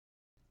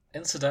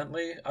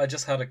Incidentally, I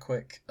just had a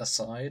quick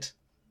aside.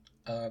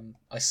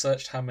 I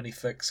searched how many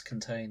fics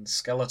contain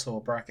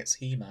Skeletor brackets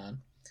He-Man.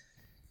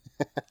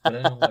 Would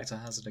anyone like to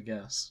hazard a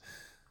guess?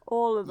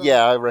 All of them.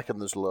 Yeah, I reckon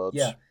there's loads.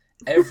 Yeah,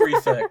 every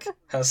fic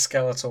has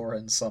Skeletor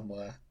in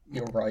somewhere.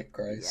 You're right,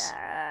 Grace.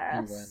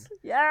 Yes. You win.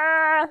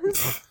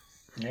 Yes.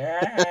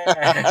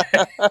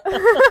 Yeah.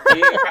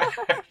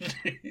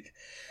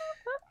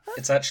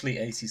 It's actually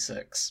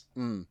 86.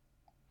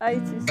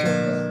 86.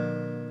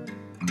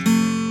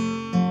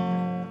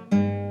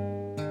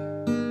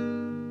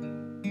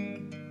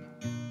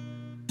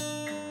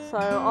 So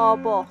our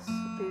boss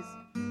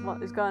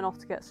is going off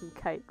to get some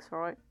cakes,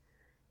 right?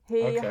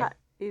 He's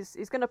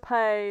going to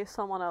pay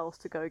someone else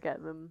to go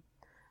get them,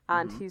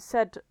 and he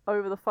said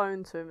over the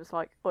phone to him, it's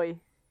like, "Oi,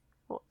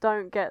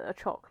 don't get a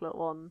chocolate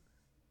one."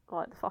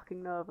 Like, the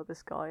fucking nerve of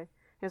this guy.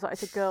 He was like,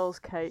 "It's a girl's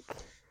cake,"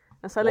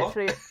 and so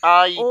literally,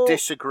 I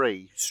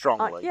disagree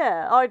strongly.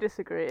 I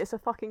disagree. It's a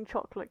fucking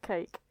chocolate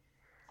cake.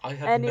 I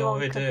had no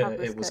idea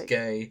it was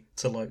gay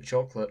to like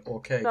chocolate or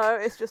cake. No,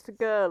 it's just a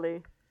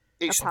girly.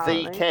 It's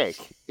apparently. the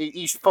cake.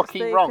 He's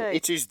fucking wrong. Cake.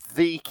 It is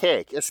the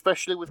cake,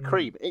 especially with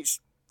cream. It's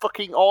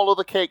fucking all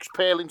other cakes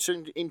pale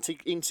into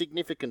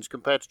insignificance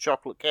compared to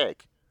chocolate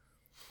cake.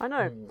 I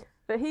know,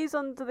 but he's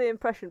under the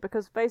impression,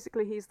 because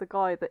basically he's the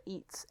guy that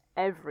eats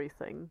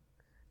everything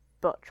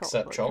but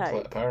chocolate. Except chocolate,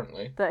 cake,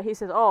 apparently. that he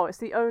says, "Oh, it's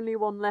the only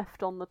one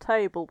left on the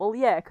table." Well,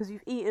 yeah, because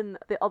you've eaten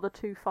the other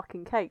two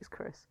fucking cakes,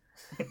 Chris.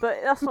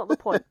 But that's not the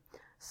point.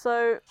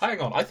 So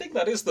hang on, I think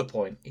that is the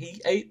point.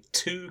 He ate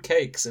 2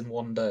 cakes in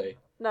one day.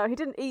 No, he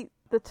didn't eat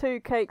the 2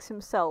 cakes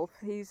himself.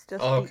 He's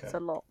just eats a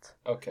lot.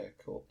 Okay,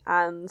 cool.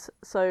 And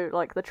so,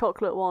 like, the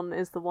chocolate one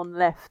is the one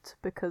left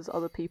because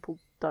other people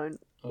don't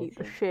eat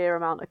the sheer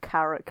amount of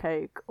carrot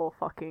cake or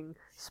fucking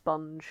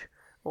sponge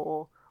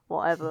or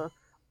whatever.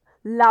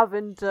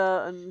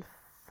 Lavender and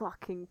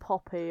fucking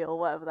poppy or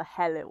whatever the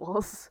hell it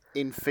was.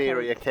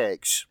 Inferior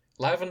cakes.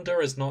 Lavender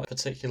is not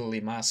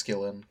particularly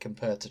masculine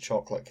compared to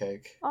chocolate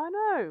cake. I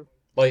know.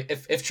 Like,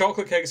 if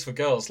chocolate cake's for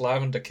girls,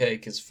 lavender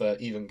cake is for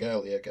even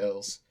girlier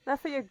girls. They're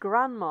for your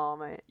grandma,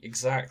 mate.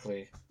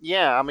 Exactly.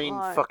 Yeah, I mean,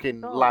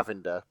 fucking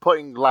lavender.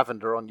 Putting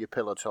lavender on your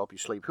pillow to help you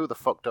sleep. Who the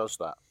fuck does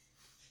that?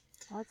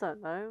 I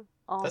don't know.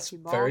 That's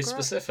Margaret? very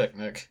specific,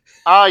 Nick.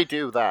 I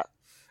do that.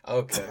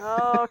 Okay.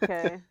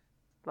 Okay.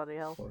 Bloody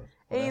hell.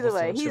 Either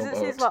way, he's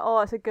like, "Oh,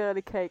 it's a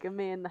girly cake," and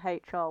me and the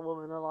HR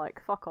woman are like,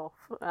 "Fuck off."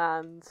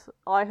 And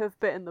I have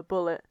bitten the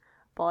bullet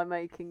by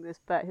making this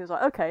bet. He was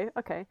like, okay,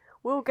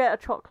 we'll get a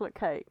chocolate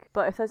cake,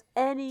 but if there's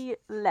any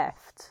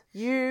left,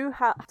 you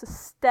have to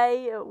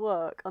stay at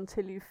work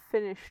until you've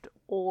finished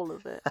all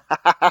of it.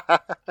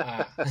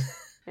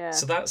 Yeah.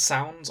 So that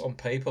sounds on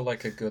paper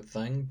like a good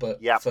thing, but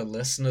for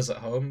listeners at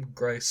home,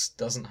 Grace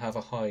doesn't have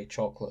a high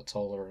chocolate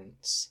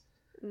tolerance.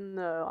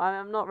 No,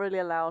 I'm not really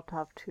allowed to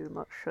have too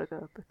much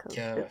sugar because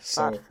it's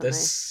bad for me.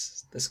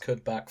 This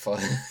could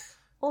backfire.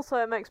 Also,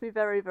 it makes me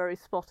very, very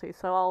spotty,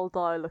 so I'll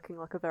die looking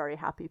like a very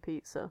happy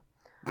pizza.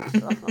 So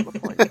that's not the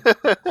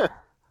point.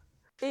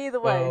 Either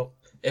way. Well,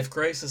 if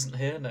Grace isn't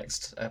here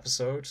next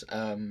episode,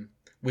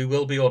 we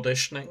will be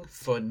auditioning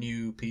for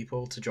new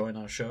people to join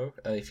our show.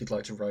 If you'd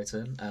like to write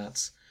in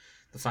at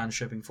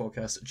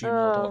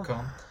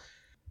thefanshippingforecast@gmail.com.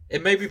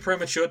 It may be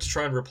premature to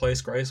try and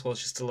replace Grace while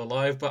she's still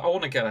alive, but I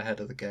want to get ahead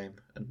of the game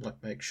and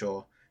make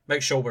sure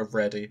we're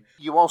ready.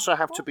 You also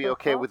have to be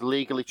okay with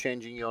legally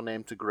changing your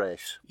name to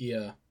Grace.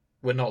 Yeah.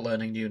 We're not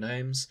learning new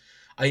names.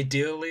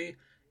 Ideally,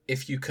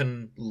 if you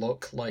can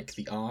look like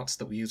the art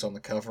that we use on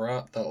the cover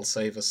art, that'll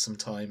save us some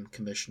time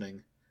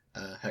commissioning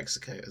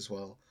Hexacate as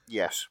well.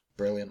 Yes.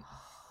 Brilliant.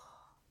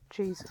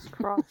 Jesus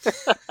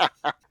Christ.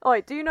 Oh,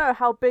 wait, do you know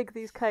how big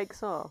these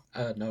cakes are?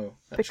 No.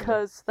 Actually.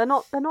 Because they're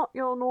not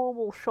your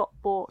normal shop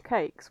bought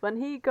cakes.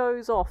 When he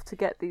goes off to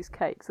get these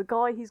cakes, the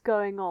guy he's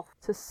going off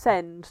to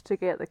send to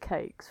get the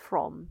cakes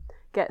from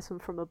gets them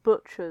from a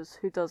butcher's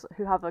who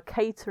have a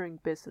catering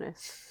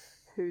business,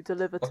 who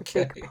deliver to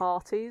big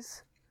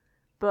parties,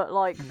 but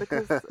like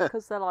because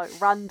they're like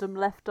random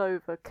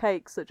leftover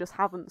cakes that just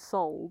haven't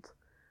sold,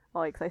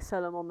 like they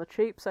sell them on the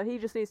cheap. So he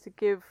just needs to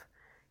give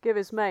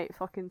his mate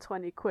fucking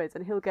 20 quid,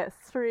 and he'll get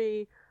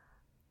 3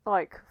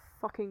 like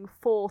fucking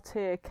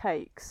 4-tier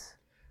cakes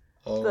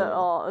that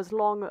are as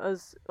long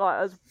as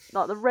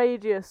the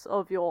radius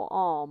of your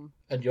arm.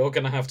 And you're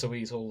gonna have to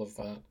eat all of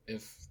that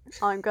if.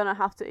 I'm going to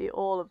have to eat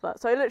all of that.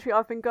 So literally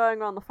I've been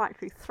going around the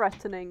factory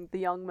threatening the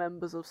young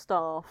members of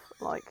staff,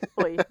 like,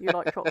 "Oi, you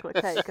like chocolate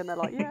cake?" And they're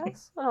like,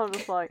 "Yes." And I'm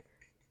just like,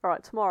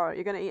 "Alright, tomorrow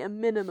you're going to eat a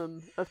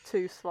minimum of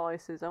 2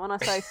 slices." And when I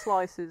say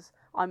slices,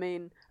 I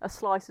mean a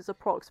slice is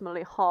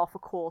approximately half a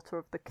quarter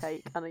of the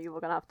cake, and you're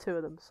going to have 2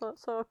 of them. So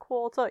a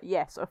quarter?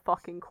 Yes, a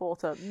fucking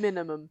quarter.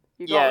 Minimum.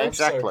 You got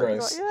exactly.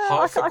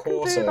 Like, I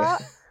can do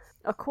that.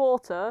 A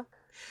quarter.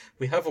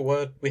 We have a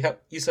word.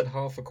 You said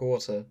half a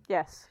quarter.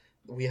 Yes.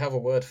 We have a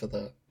word for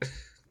that.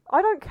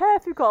 I don't care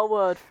if you've got a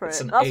word for It's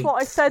it. an That's what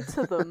I eighth. said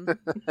to them.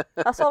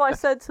 That's what I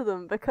said to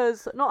them,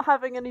 because not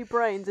having any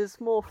brains is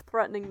more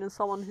threatening than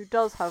someone who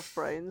does have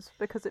brains,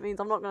 because it means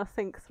I'm not going to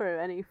think through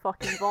any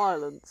fucking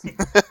violence.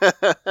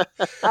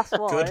 That's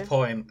why. Good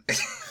point.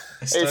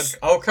 It's-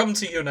 I'll come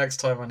to you next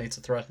time I need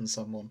to threaten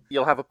someone.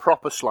 You'll have a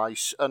proper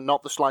slice, and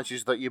not the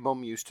slices that your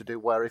mum used to do,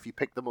 where if you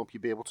pick them up,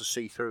 you'd be able to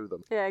see through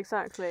them. Yeah,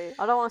 exactly.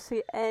 I don't want to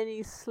see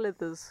any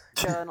slithers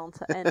going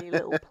onto any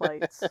little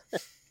plates.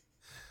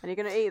 And you're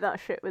going to eat that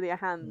shit with your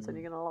hands, and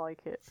you're going to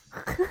like it.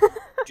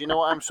 Do you know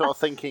what I'm sort of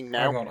thinking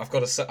now? Hang on, I've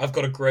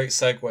got a great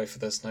segue for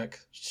this, Nick.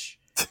 Shh.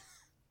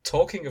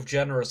 Talking of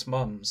generous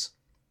mums,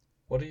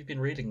 what have you been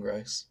reading,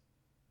 Grace?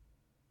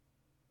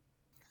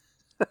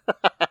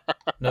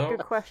 No? Good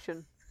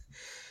question.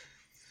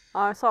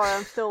 I'm sorry,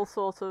 I'm still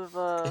sort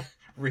of,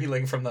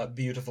 Reeling from that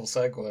beautiful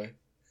segue.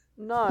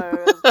 No,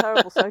 it was a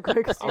terrible segue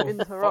because you Oh, fuck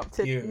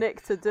interrupted you.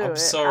 Nick to do it. I'm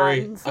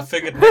sorry. and- I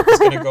figured Nick was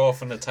going to go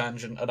off on a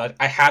tangent, and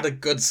I had a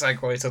good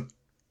segue to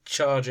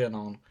charge in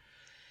on.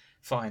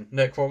 Fine.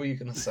 Nick, what were you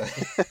going to say?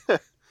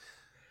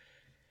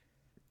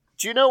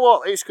 Do you know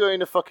what it's going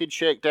to fucking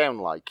shake down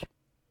like?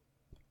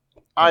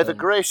 Either don't.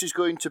 Grace is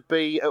going to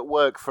be at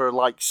work for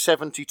like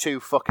 72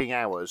 fucking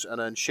hours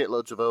and earn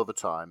shitloads of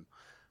overtime,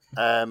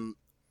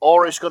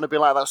 or it's going to be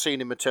like that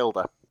scene in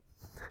Matilda.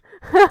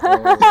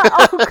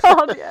 Oh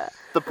god, yeah.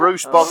 The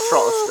Bruce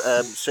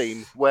Bogtrotter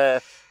scene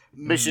where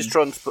Mrs.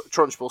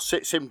 Trunchbull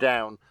sits him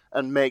down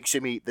and makes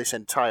him eat this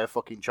entire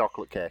fucking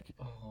chocolate cake.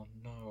 Oh,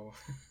 no.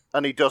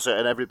 And he does it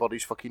and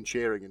everybody's fucking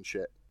cheering and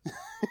shit.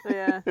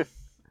 Yeah.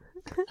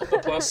 On the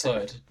plus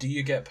side, do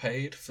you get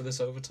paid for this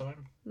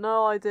overtime?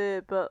 No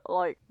idea, but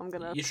like I'm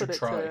gonna You put should it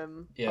try. to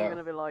him. Yeah. I'm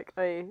gonna be like,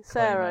 hey,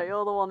 Sarah, it.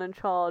 you're the one in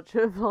charge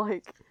of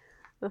like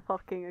the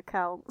fucking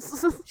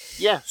accounts.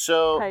 Yeah,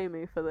 so Pay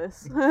me for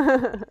this.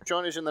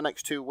 join us in the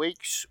next 2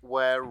 weeks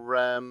where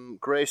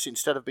Grace,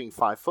 instead of being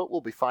 5 foot,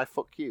 will be 5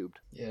 foot cubed.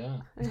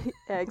 Yeah.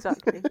 Yeah,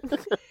 exactly.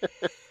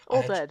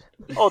 Or I- dead.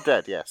 Or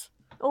dead, yes.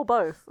 Or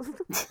both.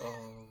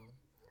 Oh.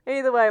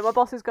 Either way, my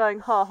boss is going,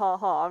 ha ha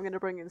ha, I'm going to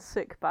bring in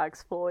sick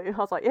bags for you. I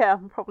was like, yeah,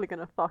 I'm probably going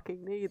to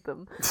fucking need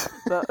them.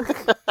 But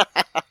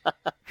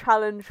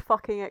challenge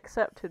fucking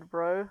accepted,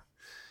 bro.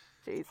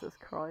 Jesus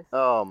Christ.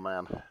 Oh,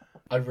 man.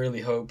 I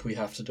really hope we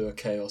have to do a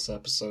Chaos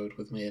episode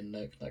with me and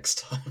Nick next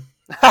time.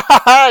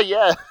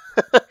 Yeah.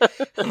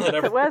 And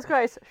then But where's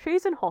Grace?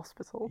 She's in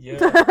hospital.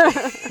 Yeah.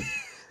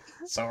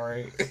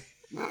 Sorry.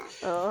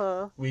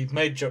 We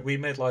made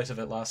light of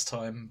it last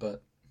time,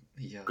 but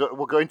yeah.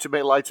 We're going to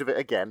make light of it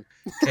again.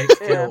 Cake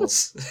Yeah.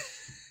 kills.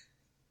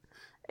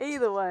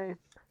 Either way.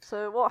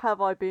 So what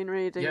have I been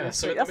reading Yeah, this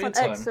so week? in the That's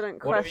an meantime,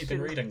 excellent what question. have you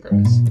been reading,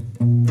 Grace?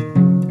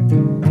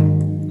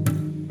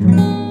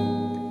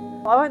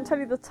 I won't tell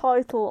you the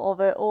title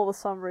of it or the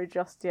summary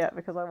just yet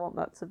because I want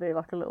that to be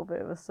like a little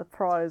bit of a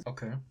surprise.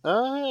 Okay.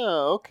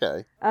 Oh,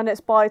 okay. And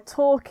it's by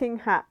Talking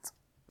Hat.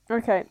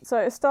 Okay, so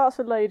it starts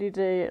with Lady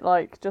D,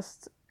 like,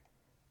 just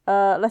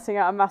letting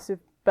out a massive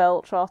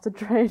belch after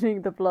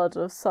draining the blood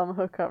of some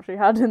hookup she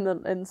had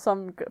in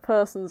some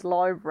person's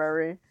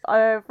library.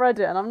 I've read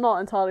it and I'm not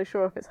entirely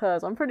sure if it's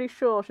hers. I'm pretty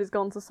sure she's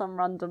gone to some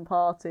random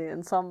party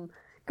and some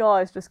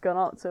guy's just gone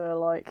up to her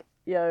like,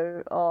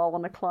 yo, oh, I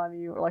want to climb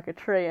you like a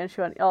tree. And she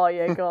went, oh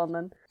yeah, go on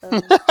then.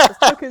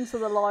 Just took him to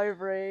the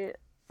library.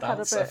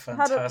 That's a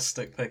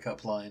fantastic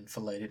pickup line for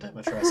Lady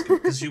Dimitrescu,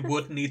 because you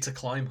would need to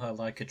climb her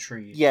like a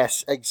tree.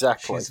 Yes,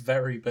 exactly. She's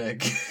very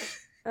big.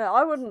 Yeah,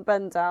 I wouldn't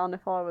bend down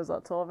if I was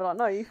that tall. I'd be like,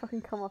 no, you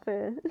fucking come up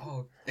here.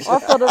 Oh.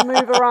 I've got to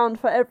move around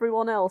for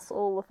everyone else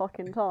all the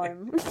fucking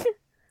time.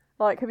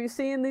 Like, have you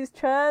seen these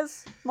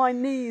chairs? My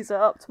knees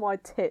are up to my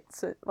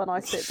tits when I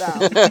sit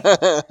down.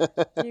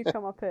 You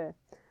come up here.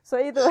 So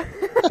either...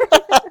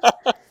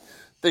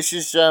 This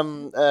is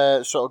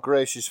sort of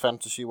Grace's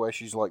fantasy where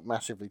she's like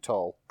massively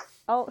tall.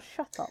 Oh,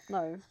 shut up,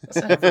 no. That's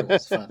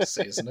everyone's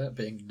fantasy, isn't it?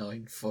 Being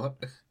 9 foot.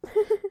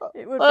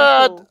 It would be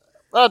cool.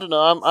 I don't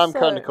know. I'm So-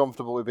 kind of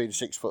comfortable with being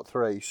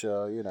 6'3",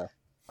 so you know.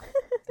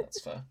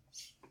 That's fair.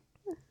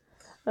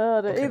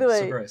 Either So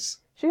way, Grace.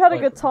 she had a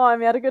Like- good time.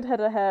 He had a good head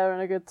of hair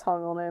and a good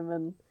tongue on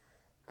him,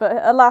 but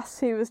alas,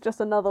 he was just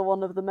another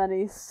one of the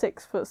many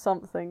 6 foot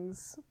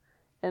somethings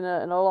in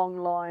a long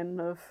line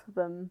of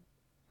them,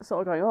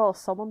 sort of going, "Oh,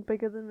 someone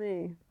bigger than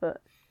me."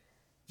 But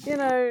you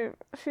know,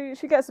 she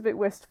gets a bit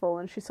wistful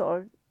and she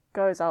sort of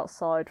goes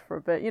outside for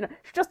a bit. You know,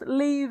 she just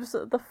leaves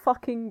the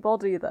fucking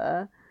body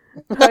there.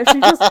 No, she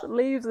just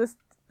leaves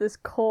this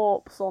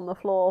corpse on the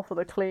floor for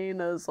the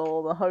cleaners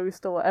or the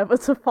host or whatever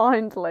to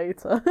find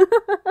later.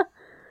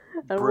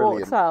 And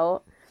Brilliant. walks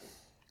out.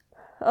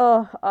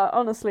 Oh,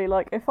 honestly,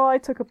 like, if I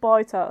took a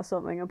bite out of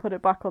something and put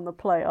it back on the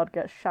plate, I'd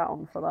get shat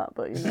on for that,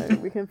 but, you know,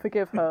 we can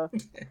forgive her.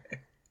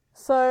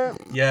 So,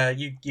 Yeah,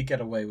 you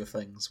get away with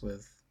things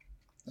with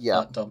Yeah.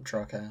 that dump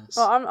truck ass.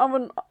 I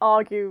wouldn't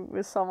argue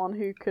with someone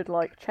who could,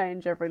 like,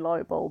 change every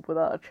light bulb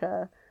without a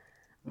chair.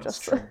 That's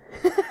Just true.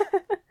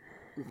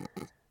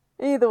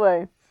 Either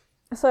way.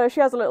 So she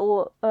has a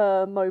little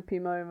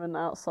mopey moment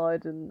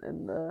outside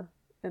in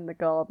the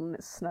garden.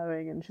 It's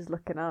snowing and she's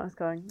looking out and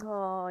going,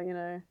 oh, you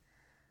know,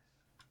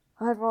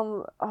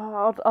 Everyone,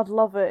 I'd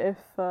love it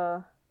if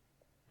there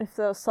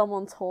was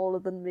someone taller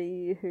than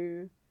me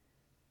who'd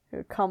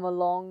come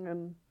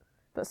along,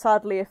 but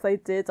sadly, if they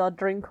did, I'd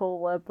drink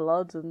all their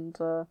blood, and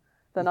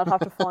then I'd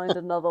have to find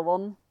another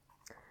one.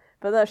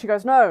 But then she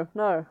goes, no.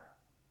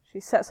 She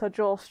sets her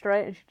jaw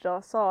straight, and she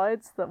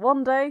decides that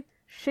one day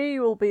she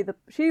will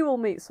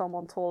meet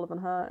someone taller than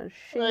her, and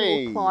she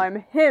will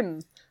climb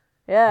him.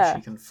 Yeah.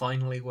 She can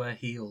finally wear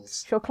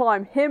heels. She'll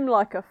climb him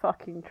like a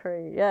fucking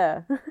tree.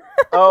 Yeah.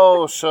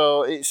 Oh,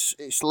 so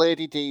it's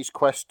Lady D's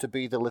quest to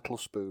be the little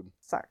spoon.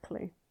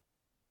 Exactly.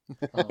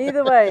 Oh.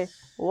 Either way,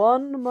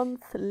 1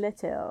 month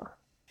later,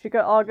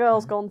 our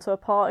girl's gone to a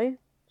party.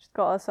 She's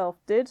got herself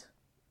did,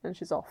 and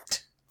she's off.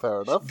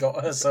 Fair enough. She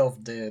got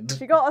herself did.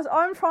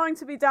 I'm trying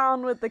to be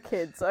down with the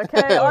kids,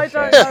 okay? I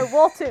don't know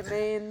what it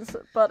means,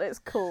 but it's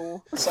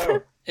cool.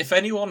 So, if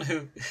anyone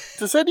who...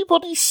 Does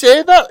anybody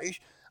say that?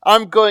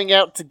 I'm going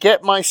out to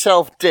get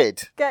myself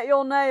did. Get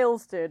your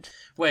nails did.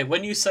 Wait,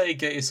 when you say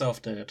get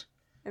yourself did...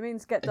 It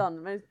means get done.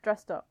 It means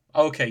dressed up.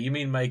 Okay, you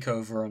mean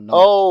makeover and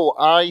not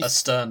a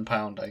stern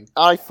pounding.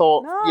 I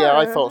thought, No.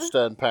 I thought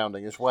stern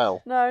pounding as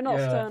well. No, not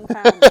Yeah. stern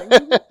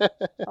pounding.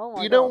 Oh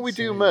my You know God. when we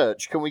do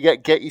merch, can we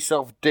get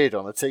yourself did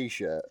on a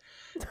t-shirt?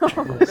 Oh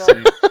Yeah, God. so,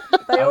 They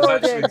I was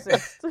already actually-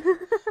 exist.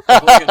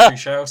 obligatory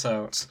shout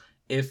out.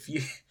 If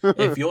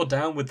you're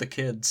down with the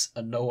kids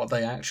and know what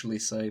they actually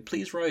say,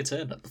 please write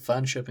in at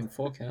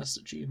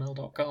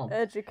thefanshippingforecast@gmail.com.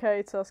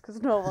 Educate us,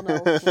 because no one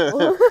else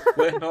will.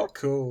 We're not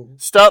cool.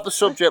 Start the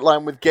subject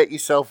line with get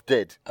yourself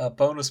did.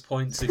 Bonus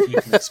points if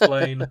you can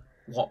explain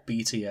what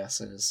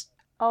BTS is.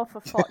 Oh, for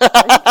fuck's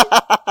sake.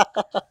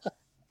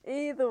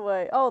 Either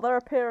way. Oh, they're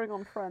appearing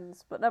on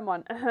Friends, but never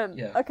mind.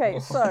 Yeah. Okay,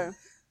 so.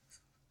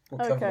 We'll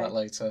cover Okay. that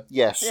later.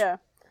 Yes. Yeah.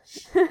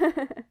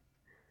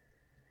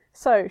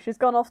 So, she's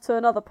gone off to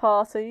another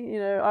party. You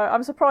know,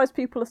 I'm surprised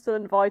people are still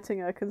inviting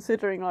her,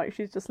 considering, like,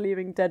 she's just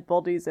leaving dead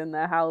bodies in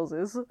their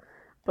houses.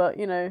 But,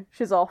 you know,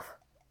 she's off.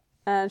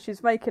 And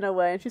she's making her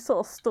way, and she's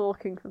sort of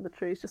stalking from the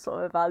trees, just sort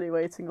of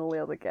evaluating all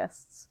the other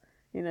guests.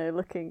 You know,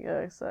 looking,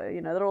 so, you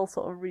know, they're all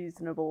sort of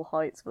reasonable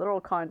heights, but they're all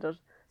kind of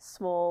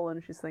small,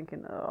 and she's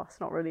thinking, oh, it's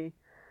not really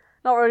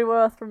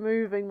worth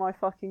removing my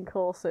fucking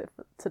corset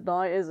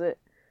tonight, is it?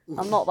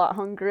 I'm not that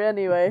hungry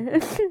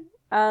anyway.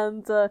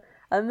 And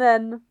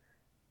then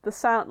the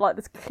sound, like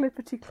this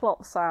clippity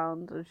clop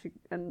sound, and she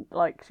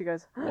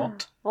goes,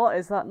 What? What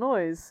is that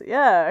noise?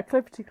 Yeah, a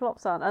clippity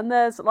clop sound, and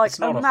there's like It's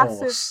not a massive.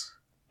 horse.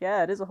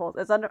 Yeah, it is a horse.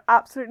 It's an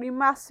absolutely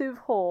massive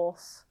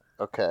horse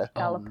Okay.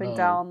 galloping no.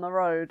 down the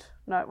road.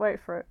 No,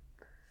 wait for it.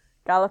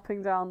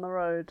 Galloping down the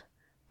road,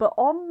 but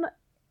on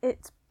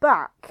its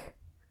back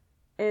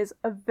is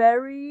a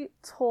very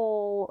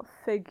tall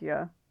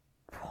figure,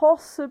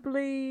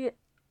 possibly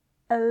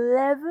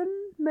 11,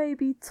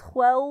 maybe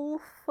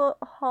 12 foot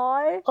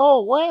high.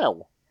 Oh,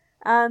 wow.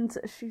 And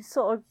she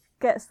sort of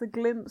gets the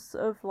glimpse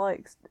of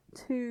like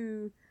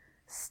two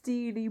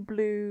steely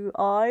blue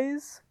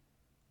eyes.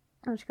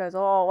 And she goes,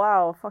 oh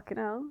wow, fucking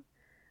hell.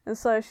 And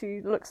so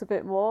she looks a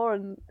bit more,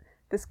 and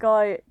this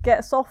guy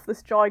gets off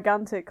this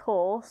gigantic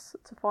horse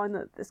to find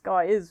that this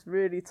guy is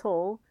really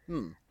tall.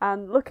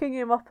 And looking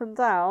him up and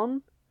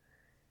down,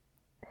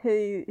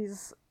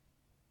 he's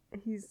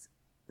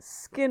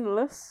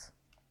skinless.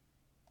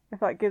 If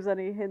that gives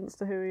any hints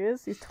to who he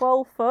is. He's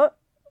 12 foot.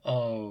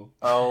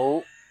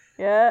 Oh.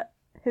 Yeah.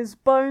 His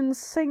bones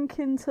sink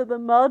into the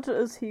mud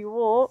as he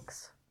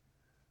walks.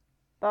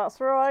 That's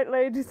right,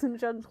 ladies and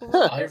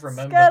gentlemen. I It's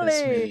remember Skelly,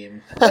 this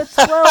meme. the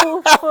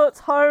 12-foot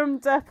Home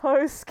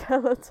Depot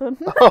skeleton.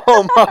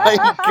 Oh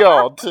my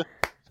god.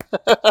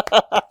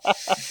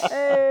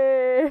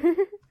 Hey.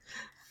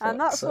 And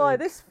that's Fuck's why sake.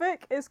 this fic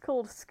is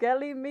called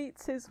Skelly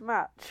Meets His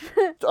Match.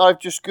 I've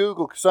just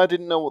Googled because I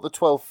didn't know what the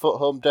 12-foot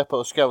Home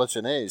Depot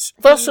skeleton is.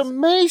 That's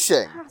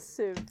amazing.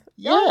 Massive.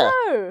 Yeah.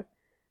 I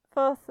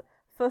know.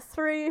 For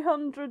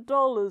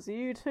 $300,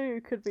 you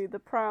too could be the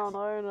proud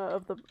owner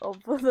of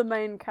the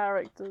main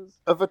characters.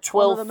 Of a One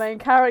 12... of the main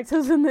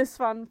characters in this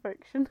fan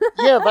fiction.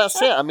 Yeah,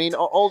 that's it. I mean,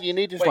 all you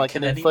need is Wait, like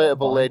can an anyone inflatable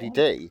buy Lady one?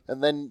 D,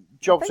 and then I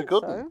job's a think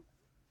good so. one.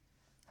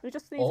 We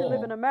just need to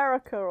live Or- in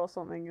America or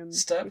something and you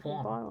Step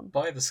can buy 1,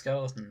 buy the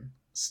skeleton.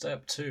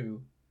 Step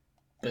 2,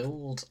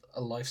 build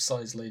a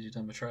life-size Lady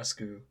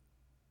Dimitrescu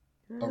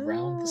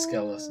around the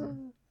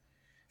skeleton.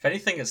 If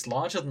anything, it's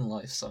larger than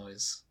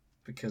life-size,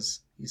 because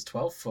he's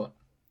 12 foot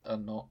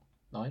and not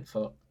 9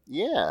 foot.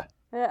 Yeah.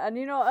 Yeah, and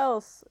you know what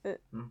else?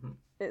 Mm-hmm.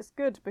 It's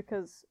good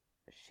because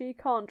she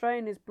can't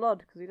drain his blood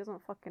because he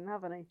doesn't fucking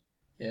have any.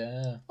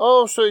 Yeah.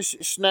 Oh, so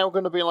it's now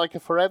going to be like a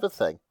forever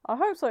thing. I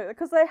hope so,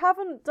 because they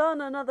haven't done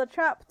another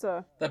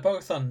chapter. They're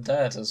both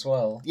undead as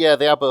well. Yeah,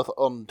 they are both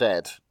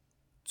undead.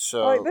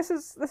 So Like, this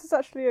is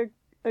actually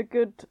a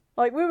good...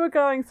 Like, we were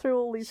going through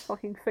all these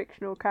fucking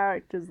fictional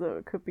characters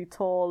that could be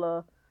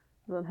taller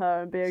than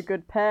her and be a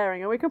good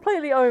pairing, and we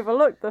completely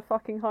overlooked the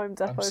fucking Home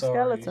Depot I'm sorry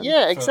skeleton.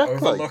 Yeah, for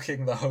exactly.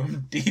 overlooking the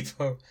Home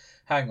Depot.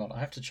 Hang on, I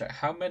have to check.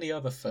 How many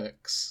other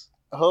fics?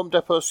 Home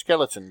Depot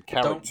skeleton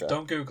character.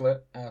 Don't Google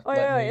it. Oh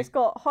yeah, it's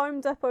got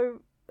Home Depot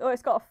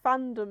it's got a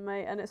fandom,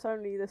 mate, and it's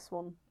only this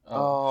one.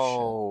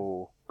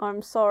 Oh.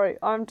 I'm sorry.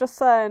 I'm just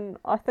saying.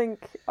 I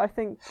think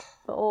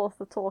the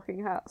author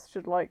Talking Hats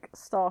should like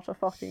start a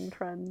fucking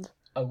trend.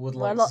 I would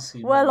like to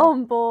see well more.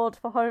 on board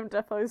for Home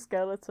Depot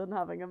Skeleton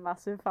having a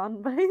massive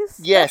fan base.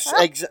 Yes,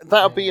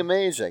 that would be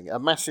amazing. A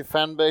massive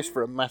fan base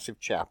for a massive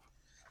chap.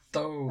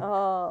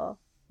 Though,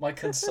 my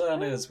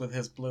concern is with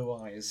his blue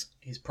eyes,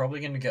 he's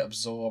probably going to get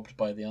absorbed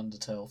by the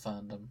Undertale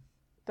fandom.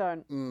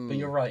 Don't. But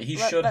you're right, he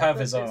should have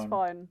his own. It's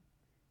fine.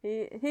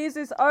 He's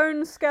his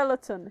own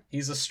skeleton.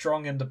 He's a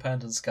strong,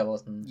 independent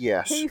skeleton.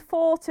 Yes. He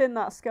fought in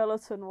that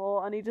skeleton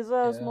war, and he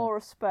deserves more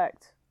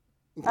respect.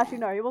 Actually,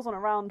 no, he wasn't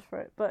around for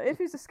it. But if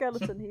he's a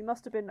skeleton, he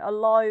must have been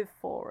alive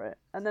for it,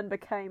 and then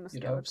became a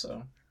skeleton. You'd hope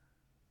so.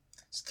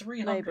 It's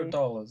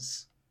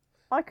 $300.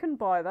 I can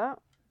buy that.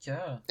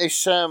 Yeah.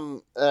 It's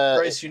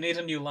Grace, you need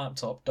a new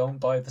laptop. Don't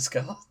buy the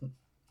skeleton.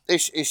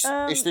 This is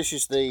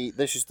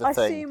the thing. I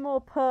see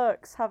more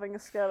perks having a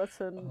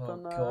skeleton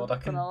than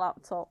a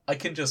laptop. I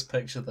can just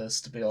picture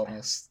this, to be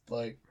honest.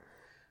 Like,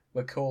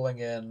 we're calling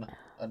in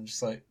and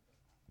just like,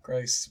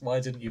 Grace, why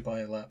didn't you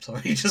buy a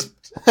laptop? You just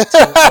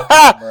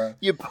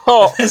you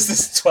bought. There's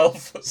this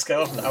 12-foot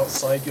skeleton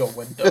outside your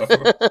window.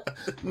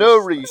 No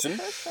reason.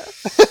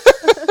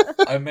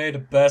 I made a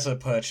better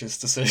purchase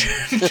decision.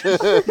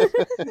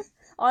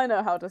 I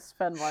know how to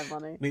spend my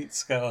money. Neat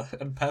skeleton,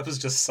 and Pepper's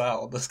just sat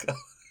on the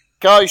skeleton.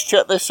 Guys,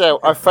 check this out.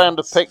 I found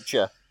a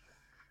picture.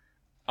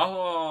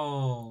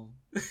 Oh.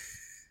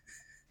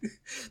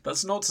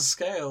 That's not to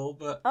scale,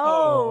 but...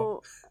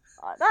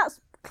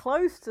 That's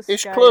close to scale.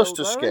 It's close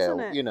to though, scale,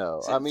 isn't it? you know.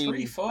 Is I it mean...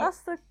 3 foot?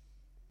 That's the...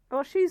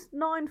 Well, she's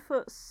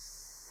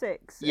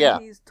 9'6", yeah.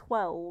 and he's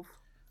 12.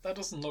 That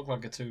doesn't look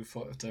like a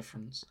 2-foot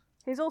difference.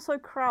 He's also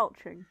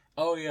crouching.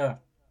 Oh, yeah.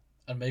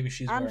 And maybe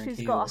she's wearing heels. And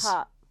she's got a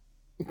hat.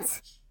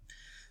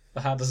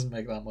 The hat doesn't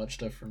make that much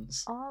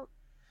difference.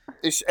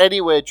 It's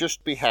anyway,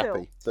 just be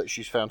happy that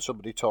she's found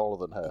somebody taller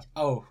than her.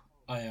 Oh,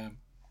 I am.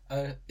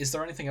 Is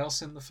there anything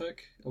else in the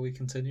fic? Are we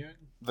continuing?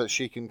 That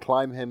she can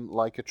climb him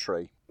like a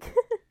tree.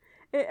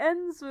 It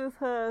ends with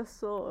her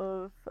sort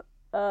of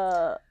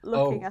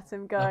looking at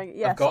him going,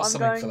 yes, I've got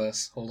something for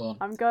this. Hold on.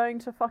 I'm going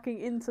to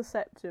fucking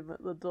intercept him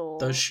at the door.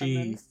 Does she...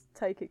 And then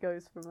take it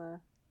goes from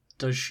there.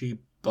 Does she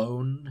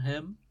bone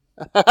him?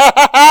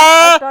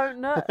 I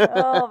don't know.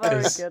 Oh,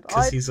 very good.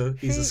 Because he's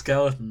a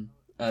skeleton.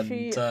 And,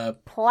 she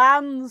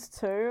plans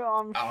to,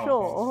 I'm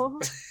sure.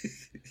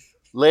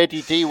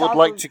 Lady D would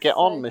like to get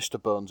on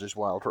Mr. Bones'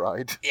 wild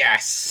ride.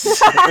 Yes!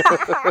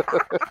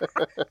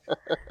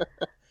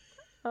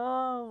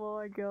 Oh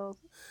my god.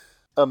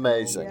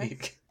 Amazing. Oh,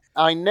 yes.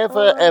 I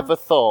never ever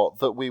thought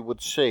that we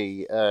would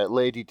see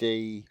Lady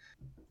D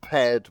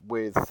paired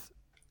with...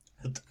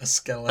 A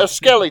skeleton. A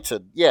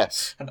skeleton,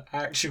 yes. An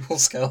actual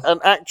skeleton.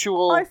 An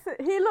actual...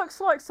 He looks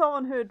like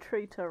someone who'd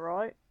treat her,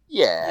 right?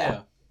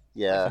 Yeah.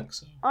 I think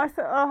so. I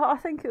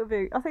think it'll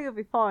be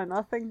fine.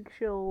 I think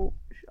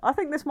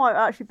this might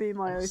actually be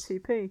my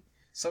OTP.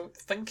 So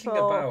thinking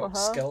about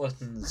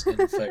skeletons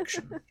in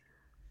fiction.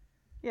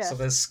 Yeah. So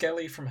there's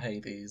Skelly from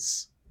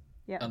Hades.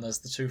 Yeah. And there's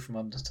the two from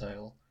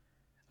Undertale.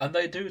 And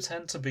they do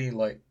tend to be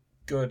like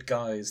good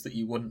guys that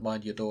you wouldn't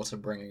mind your daughter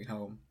bringing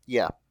home.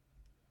 Yeah.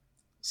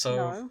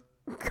 So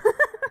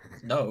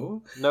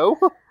No.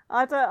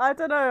 I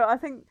don't know. I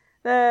think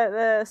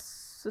they're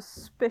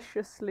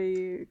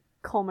suspiciously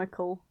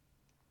comical.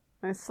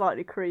 And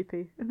slightly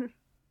creepy.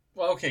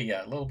 Well, okay,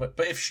 yeah, a little bit.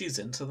 But if she's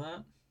into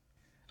that,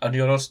 and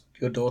your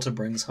daughter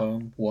brings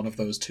home one of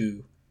those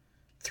 3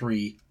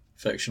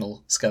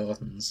 fictional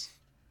skeletons,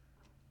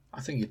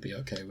 I think you'd be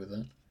okay with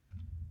it.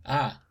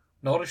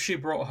 Not if she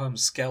brought home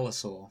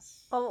Skeletor.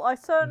 Well, I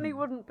certainly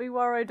wouldn't be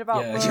worried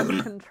about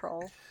birth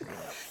control.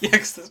 Yeah,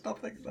 because there's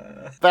nothing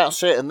there.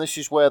 That's it, and this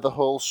is where the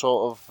whole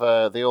sort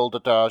of the old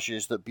adage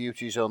is that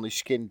beauty's only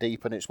skin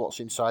deep and it's what's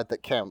inside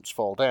that counts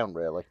fall down,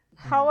 really.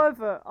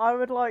 However, I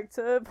would like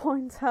to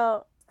point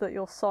out that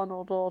your son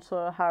or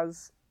daughter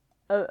has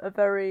a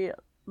very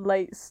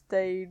late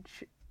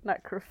stage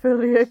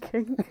necrophilia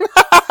kink.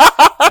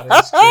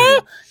 That is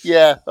true.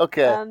 Yeah,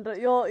 okay. And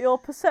your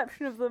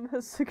perception of them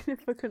has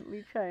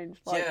significantly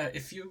changed. Like, Yeah,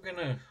 if you're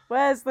gonna...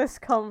 Where's this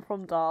come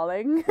from,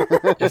 darling?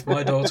 If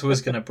my daughter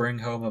was gonna bring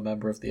home a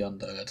member of the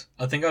undead,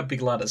 I think I'd be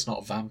glad it's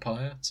not a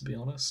vampire, to be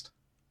honest.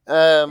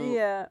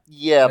 Yeah,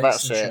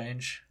 that's it.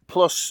 Change.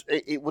 Plus,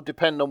 it would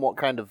depend on what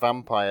kind of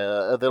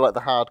vampire. Are they like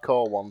the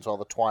hardcore ones or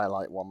the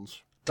Twilight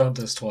ones? Don't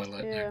diss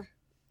Twilight. yeah. Nick.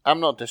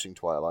 I'm not dissing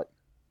Twilight.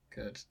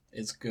 Good.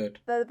 It's good.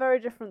 They're very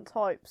different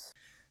types.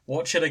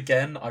 Watch it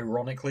again,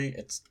 ironically,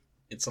 it's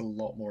a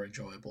lot more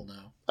enjoyable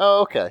now.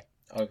 Oh, okay.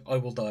 I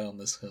will die on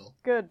this hill.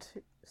 Good.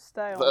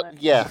 Stay on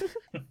it. Yeah.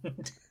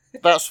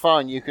 That's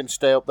fine. You can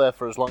stay up there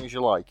for as long as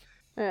you like.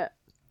 Yeah.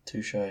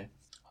 Touche.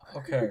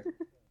 Okay.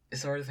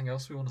 Is there anything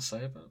else we want to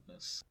say about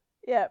this?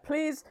 Yeah,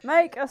 please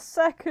make a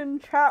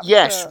second chapter.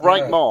 Yes,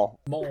 write more.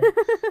 More.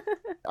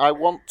 I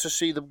want to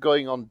see them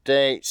going on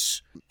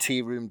dates,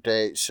 tea room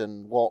dates,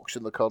 and walks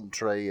in the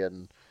country,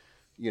 and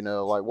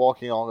like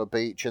walking along a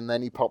beach, and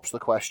then he pops the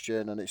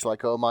question, and it's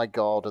like, oh my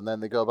god, and then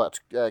they go back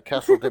to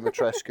Castle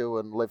Dimitrescu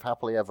and live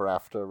happily ever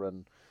after,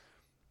 and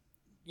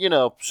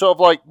sort of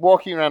like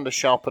walking around a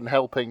shop and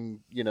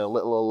helping,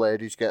 little old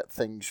ladies get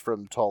things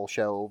from tall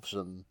shelves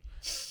and.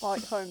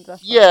 Like Home Depot.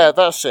 Yeah,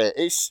 that's it.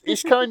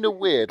 It's kind of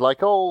weird.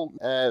 Like all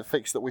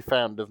fics that we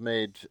found have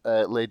made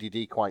Lady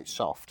D quite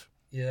soft.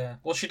 Yeah.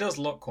 Well, she does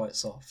look quite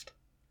soft.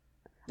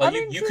 I Like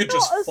mean, you she's could not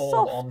just as fall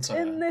soft onto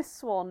in her.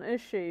 this one, is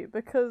she?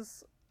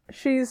 Because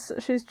she's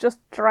just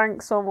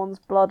drank someone's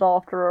blood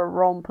after a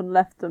romp and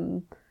left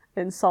them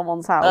in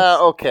someone's house.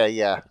 Okay,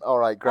 yeah. All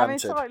right, I mean,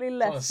 granted. slightly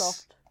less Plus,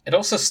 soft. it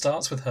also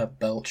starts with her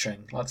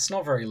belching. Like, it's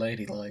not very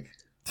ladylike.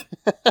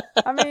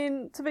 I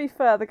mean, to be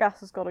fair, the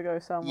gas has got to go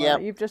somewhere.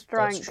 Yep, You've just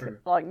that's drank true.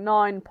 like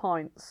 9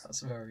 pints.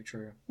 That's very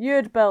true.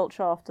 You'd belch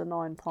after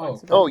 9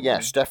 pints. Of Oh, everything.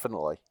 yes,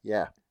 definitely.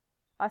 Yeah.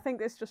 I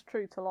think it's just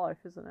true to life,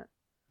 isn't it?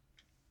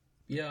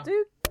 Yeah.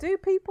 Do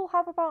people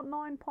have about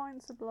 9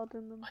 pints of blood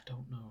in them? I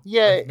don't know.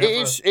 Yeah, I've never-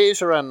 it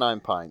is around 9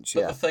 pints, But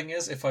yeah. the thing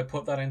is, if I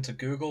put that into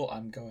Google,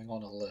 I'm going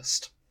on a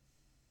list.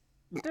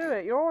 Do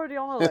it. You're already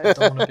on a I list.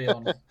 don't want to be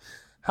on.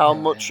 How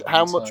Yeah, much yeah, how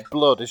that's much right.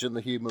 blood is in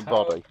the human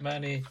body? How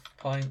many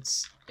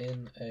pints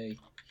in a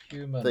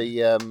human? The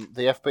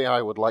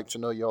FBI would like to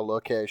know your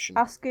location.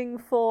 Asking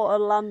for a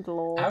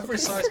landlord.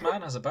 Average sized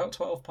man has about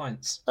 12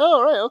 pints.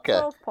 Oh, right, okay.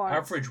 12 pints.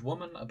 Average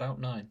woman about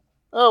 9.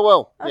 Oh,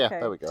 well, yeah, Okay.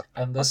 there we go.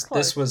 And That's this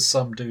close. was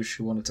some douche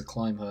who wanted to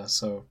climb her,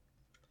 so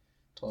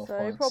 12 So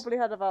he pints. probably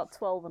had about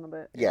 12 and a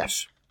bit.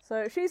 Yes.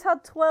 So she's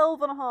had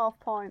 12 and a half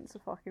pints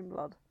of fucking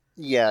blood.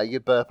 Yeah,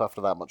 you burp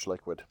after that much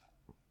liquid.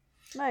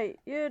 Mate,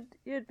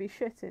 you'd be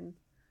shitting.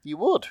 You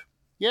would.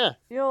 Yeah.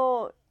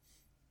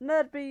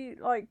 There'd be,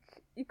 like,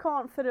 you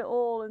can't fit it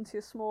all into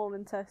your small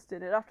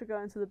intestine. It'd have to go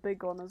into the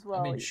big one as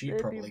well. I mean, she It'd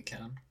be- probably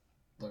can.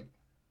 Like,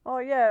 Oh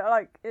yeah,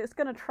 like, it's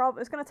gonna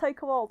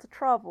take a while to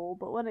travel,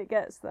 but when it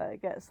gets there,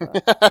 it gets there.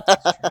 And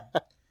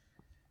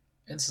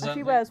incidentally,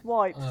 she wears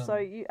white, so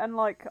um,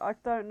 I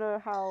don't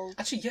know how...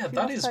 Actually, yeah, she that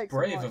must is take some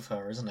brave white. of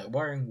her, isn't it?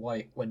 Wearing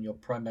white when you're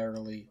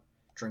primarily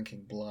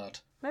drinking blood.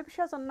 Maybe she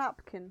has a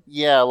napkin.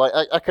 Yeah, like,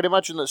 I can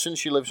imagine that since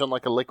she lives on,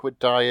 like, a liquid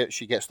diet,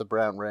 she gets the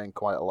brown rain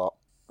quite a lot.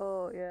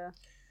 Oh yeah,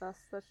 that's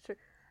true.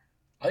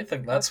 I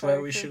think that's That's where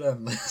very we true. should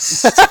end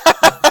this.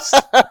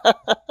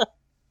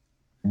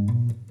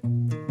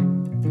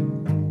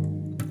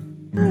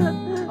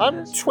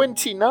 I'm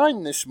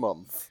 29 this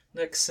month.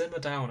 Nick, simmer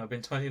down. I've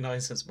been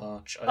 29 since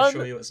March. I I'm-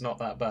 assure you it's not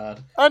that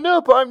bad. I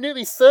know, but I'm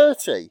nearly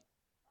 30.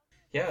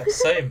 Yeah,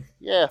 same.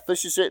 Yeah,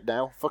 this is it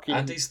now. Fucking.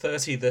 Andy's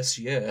 30 this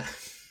year.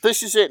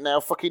 This is it now.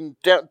 Fucking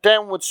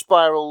downward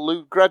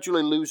spiral,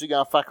 gradually losing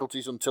our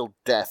faculties until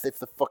death if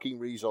the fucking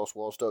resource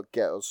wars don't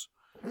get us.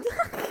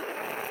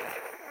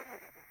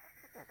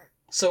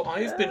 So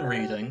I've been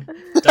reading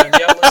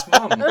Daniela's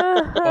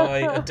Mum by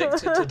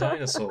Addicted to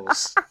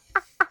Dinosaurs.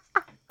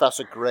 That's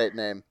a great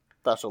name.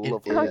 That's a It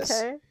lovely is. name.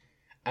 Okay.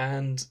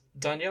 And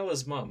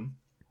Daniela's Mum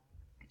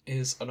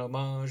is an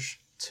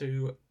homage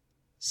to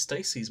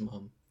Stacy's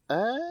mum,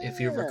 if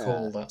you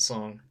recall that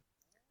song.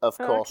 Of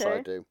course I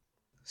Okay. do.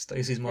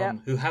 Stacy's mum,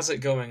 Yep. who has it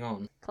going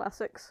on.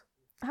 Classics.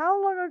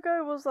 How long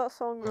ago was that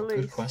song Oh, good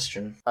released?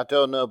 question. I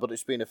don't know, but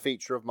it's been a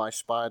feature of my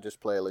Spiders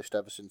playlist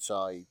ever since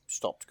I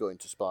stopped going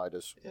to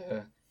Spiders.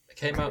 Yeah. It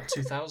came out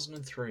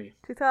 2003.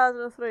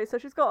 2003. So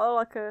she's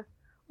got a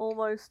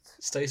almost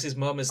Stacy's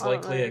mum is I don't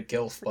likely know, a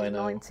gilf by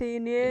now.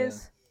 19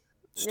 years.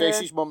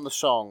 Stacey's Mum, the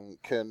song,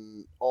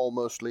 can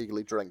almost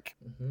legally drink.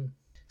 Hmm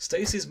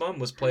Stacy's mum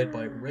was played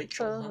by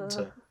Rachel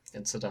Hunter,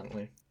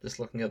 incidentally. Just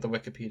looking at the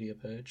Wikipedia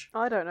page.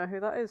 I don't know who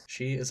that is.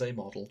 She is a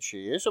model.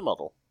 She is a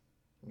model.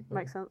 Mhm.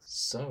 Makes sense.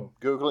 So,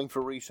 Googling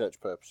for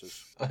research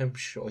purposes. I'm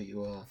sure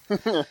you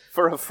are.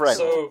 For a friend.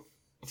 So,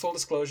 full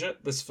disclosure,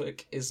 this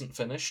fic isn't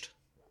finished.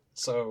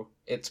 So,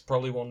 it's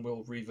probably one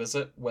we'll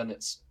revisit when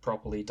it's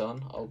properly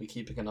done. I'll be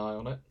keeping an eye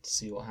on it to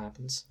see what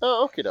happens.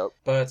 Oh, okay, doke.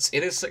 But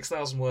it is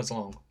 6,000 words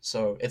long,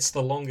 so it's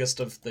the longest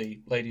of the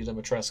Lady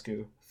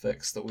Dimitrescu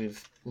fics that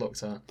we've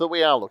looked at. That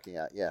we are looking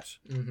at, yes.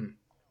 Mm-hmm.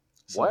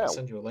 So Wow. I'll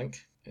send you a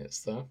link.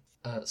 It's there.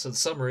 So the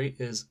summary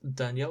is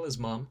Daniela's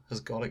mum has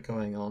got it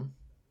going on.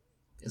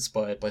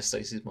 Inspired by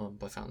Stacey's mum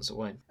by Fountains of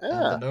Wayne. Ah.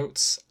 And the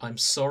notes, I'm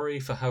sorry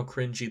for how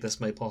cringy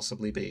this may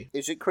possibly be.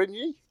 Is it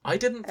cringy? I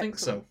didn't think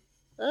so.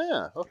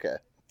 Excellent. Okay.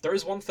 There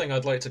is one thing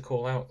I'd like to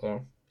call out,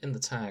 though. In the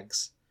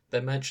tags,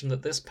 they mention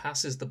that this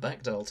passes the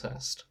Bechdel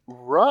test.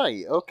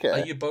 Right, okay.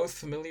 Are you both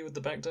familiar with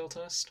the Bechdel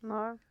test?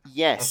 No.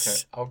 Yes.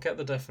 Okay, I'll get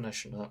the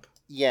definition up.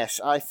 Yes,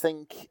 I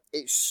think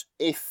it's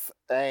if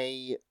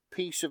a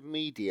piece of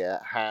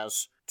media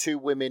has two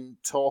women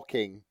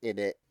talking in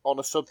it on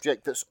a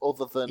subject that's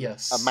other than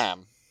Yes. a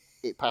man,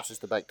 it passes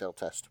the Bechdel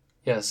test.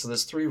 Yeah, so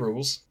there's 3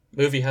 rules.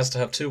 Movie has to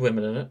have 2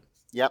 women in it.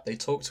 Yep. They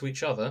talk to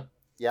each other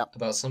Yep.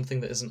 about something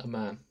that isn't a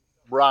man.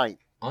 Right.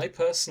 I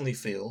personally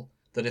feel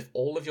that if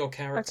all of your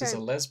characters Okay.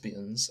 are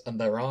lesbians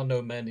and there are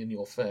no men in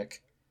your fic,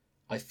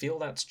 I feel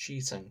that's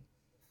cheating.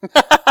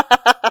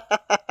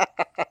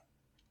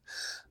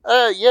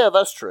 Yeah,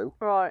 that's true.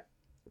 Right.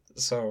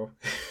 So,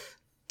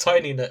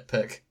 tiny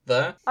nitpick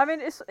there. I mean,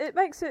 it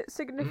makes it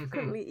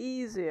significantly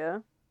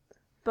easier,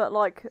 but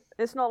like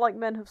it's not like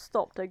men have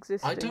stopped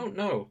existing. I don't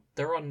know.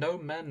 There are no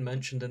men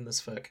mentioned in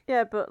this fic.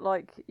 Yeah, but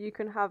like you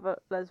can have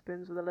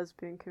lesbians with a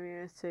lesbian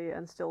community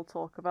and still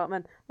talk about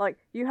men. Like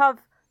you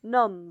have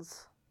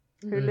nuns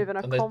who live in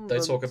a And convent. they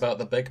talk about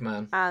the big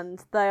man.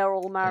 And they are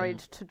all married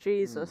to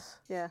Jesus.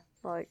 Yeah,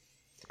 like,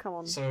 come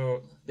on.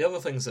 So, the other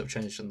things that have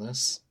changed in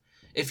this,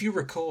 if you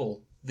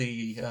recall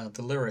the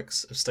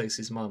lyrics of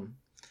Stacy's mum,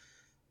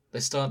 they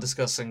start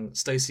discussing,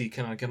 Stacy,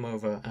 can I come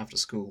over after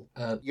school?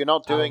 You're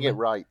not doing it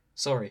right.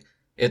 Sorry.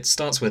 It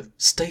starts with,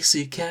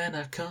 Stacy, can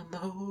I come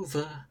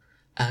over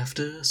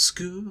after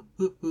school?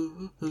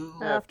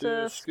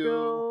 After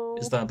school.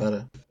 Is that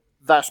better?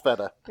 That's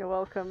better. You're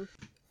welcome.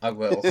 I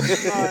will.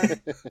 Right.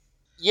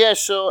 Yeah,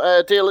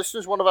 so, dear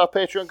listeners, one of our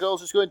Patreon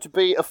goals is going to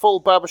be a full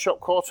Barbershop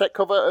Quartet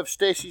cover of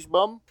Stacey's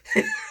mum.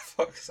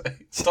 Fuck's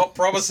sake. Stop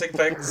promising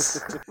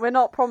things. We're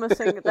not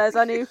promising there's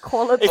any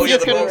quality. Oh yeah,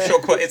 the can-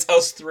 Barbershop Quartet. It's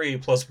us three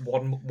plus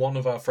one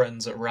of our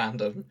friends at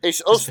random. It's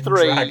Just us been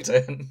three. dragged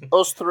in.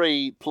 Us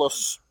three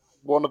plus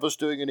one of us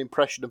doing an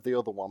impression of the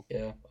other one.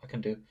 Yeah, I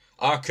can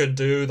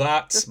do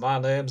that. My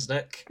name's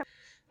Nick.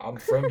 I'm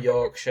from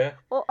Yorkshire.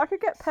 Well, I could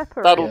get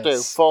Pepper. That'll in. do.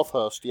 Yes. Fourth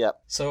host, yeah.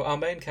 So our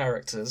main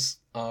characters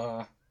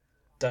are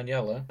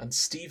Daniela and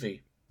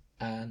Stevie.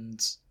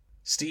 And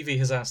Stevie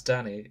has asked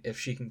Danny if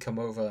she can come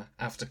over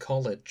after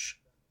college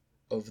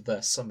over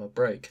their summer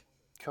break.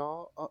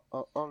 College.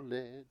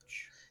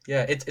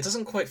 Yeah, it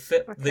doesn't quite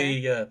fit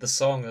Okay. the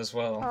song as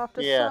well.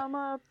 After Yeah.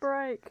 summer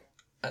break.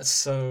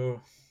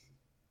 So,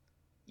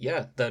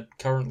 yeah, they're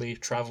currently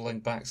travelling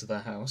back to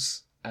their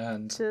house.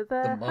 And To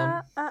the the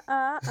mum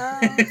house.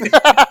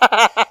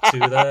 to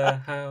their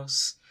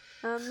house.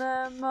 And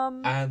their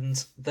mum.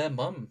 And their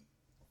mum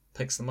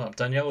picks them up.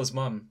 Daniela's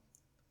mum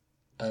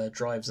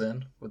drives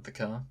in with the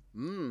car.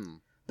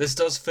 This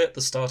does fit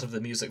the start of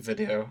the music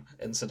video,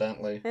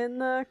 incidentally. In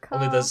the car.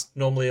 Only there's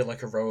normally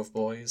like a row of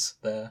boys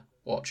there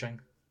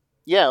watching.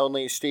 Yeah,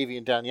 only it's Stevie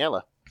and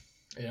Daniela.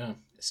 Yeah,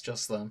 it's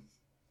just them.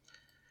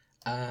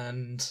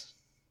 And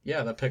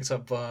yeah, they're picked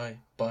up by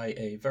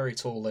a very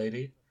tall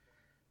lady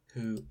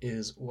who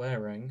is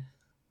wearing...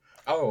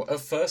 Oh, at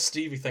first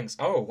Stevie thinks,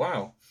 oh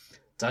wow,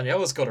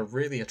 Daniela's got a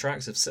really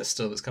attractive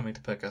sister that's coming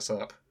to pick us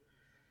up.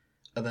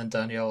 And then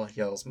Daniela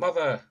yells,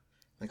 Mother!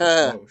 And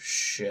goes, oh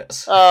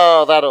shit.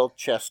 Oh, that old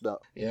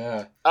chestnut.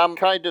 Yeah. I'm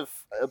kind of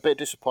a bit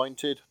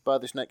disappointed by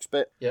this next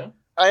bit. Yeah?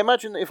 I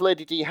imagine that if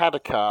Lady D had a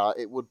car,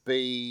 it would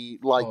be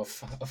like... Oh,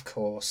 of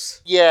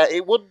course. Yeah,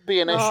 it wouldn't be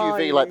an Oh,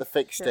 SUV you like the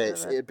fixed shit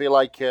states. of it. It'd be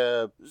like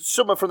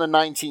somewhere from the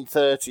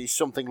 1930s,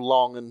 something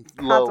long and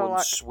low and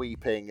Cadillac.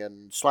 sweeping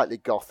and slightly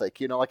gothic.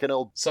 You know, like an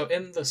old... So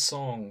in the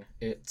song,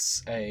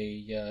 it's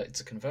a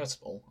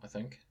convertible, I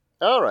think,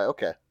 All right,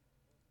 okay.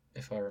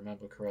 if I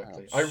remember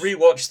correctly. Oh, I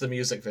rewatched the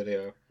music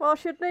video. Well,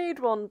 she'd need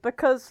one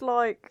because,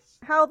 like,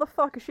 how the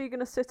fuck is she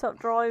going to sit up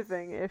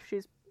driving if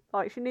she's,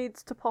 like, she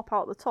needs to pop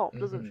out the top,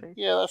 doesn't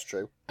she? Yeah, that's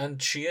true.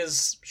 And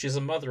she's a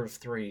mother of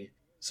three,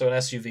 so an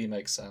SUV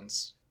makes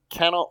sense.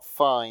 Cannot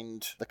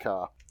find the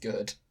car.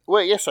 Good.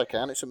 Wait, yes, I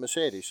can. It's a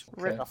Mercedes.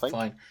 Okay, I think.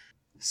 fine.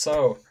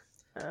 So,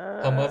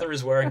 her mother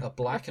is wearing a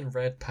black and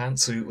red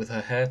pantsuit with her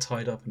hair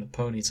tied up in a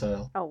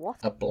ponytail. Oh, what?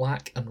 A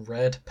black and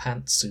red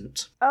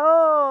pantsuit.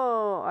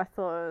 Oh, I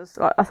thought it was.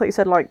 I thought you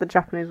said like the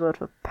Japanese word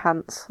for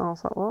pants. I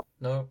was like, what?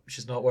 No,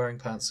 she's not wearing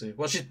pantsuit.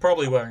 Well, she's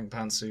probably wearing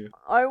pantsuit.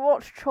 I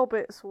watched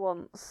Chobbits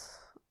once,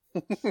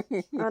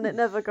 and it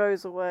never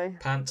goes away.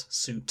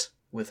 Pantsuit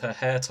with her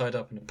hair tied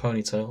up in a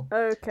ponytail.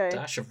 Okay.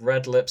 Dash of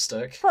red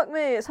lipstick. Fuck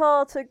me, it's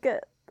hard to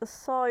get the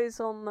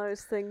size on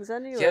those things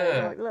anyway.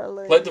 Yeah. Like, let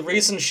alone... Like, the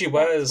reason she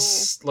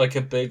wears, like,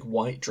 a big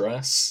white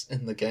dress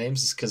in the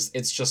games is because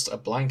it's just a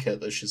blanket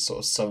that she's sort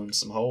of sewn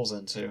some holes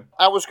into.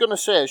 I was going to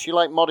say, she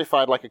like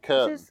modified like a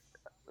curtain. She's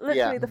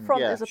literally the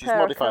front yeah, is a she's pair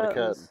of modified a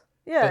curtains. curtain.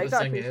 Yeah, But the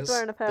exactly. thing She's is,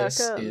 wearing a pair this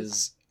of curtains.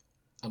 is...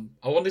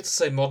 I wanted to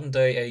say modern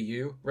day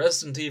AU.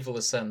 Resident Evil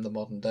is set in the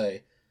modern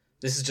day.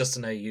 This is just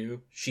an AU.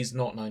 She's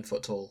not 9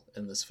 foot tall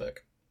in this fic.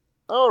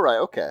 All right,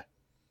 okay.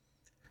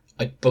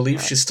 I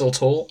believe she's still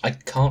tall. I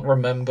can't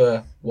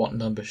remember what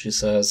number she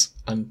says,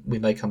 and we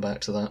may come back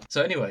to that.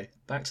 So anyway,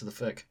 back to the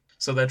fic.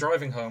 So they're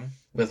driving home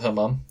with her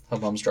mum. Her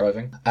mum's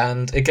driving.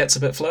 And it gets a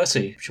bit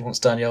flirty. She wants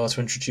Daniela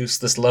to introduce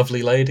this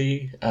lovely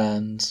lady,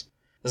 and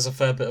there's a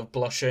fair bit of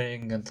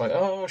blushing, and like,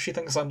 oh, she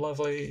thinks I'm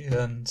lovely,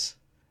 and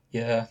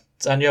yeah.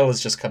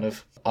 Daniela's just kind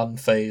of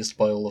unfazed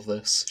by all of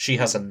this. She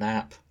has a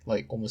nap,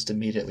 like, almost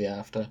immediately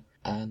after,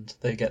 and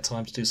they get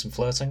time to do some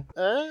flirting.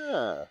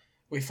 Ah.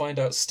 We find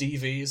out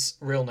Stevie's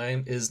real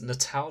name is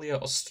Natalia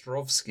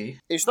Ostrovsky.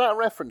 Is that a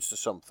reference to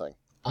something?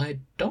 I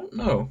don't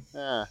know.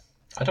 Ah.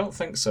 I don't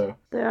think so.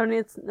 The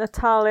only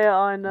Natalia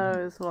I know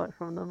is like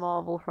from the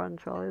Marvel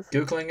franchise.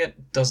 Googling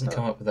it doesn't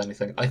come up with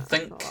anything. I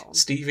think not that one.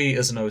 Stevie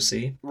is an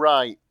OC.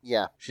 Right,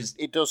 yeah. She's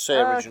It does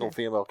say original okay.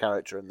 female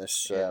character in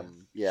this,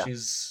 yeah,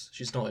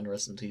 She's not in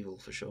Resident Evil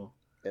for sure.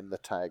 in the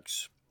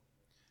tags.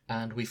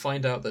 And we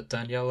find out that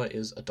Daniela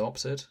is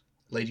adopted.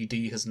 Lady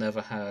D has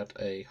never had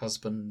a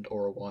husband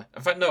or a wife.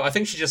 In fact, no, I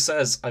think she just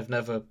says, I've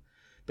never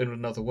been with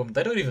another woman.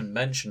 They don't even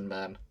mention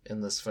men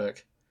in this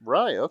fic.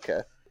 Right, okay.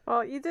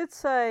 Well, you did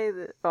say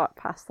that I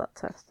passed that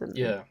test, didn't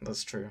you? Yeah,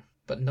 that's true.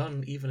 But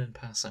none even in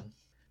passing.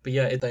 But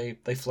yeah, they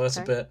flirt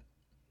a bit.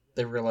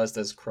 They realise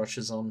there's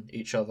crushes on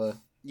each other.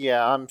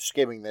 Yeah, I'm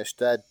skimming this.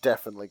 They're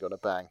definitely going to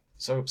bang.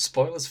 So,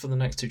 spoilers for the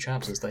next 2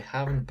 chapters. They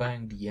haven't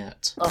banged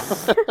yet.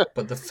 Oh.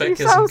 But the You fic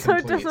isn't sound so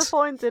complete.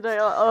 disappointed.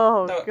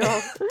 Oh, No,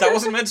 God. that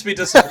wasn't meant to be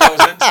that was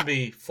meant to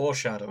be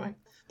foreshadowing.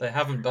 They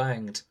haven't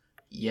banged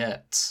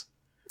yet.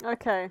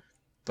 Okay.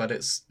 But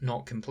it's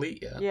not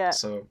complete yet. Yeah.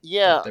 So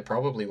Yeah. they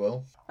probably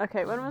will.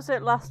 Okay, when was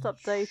it last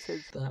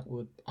updated? That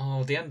would...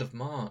 the end of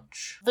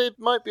March. They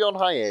might be on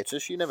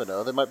hiatus, you never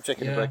know. They might be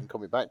taking a break and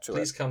coming back to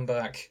Please it. come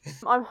back.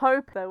 I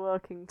hope they're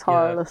working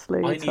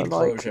tirelessly I to need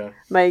closure.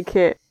 make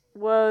it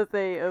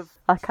worthy of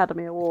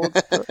Academy Awards,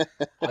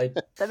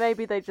 but then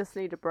maybe they just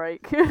need a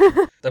break.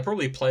 They're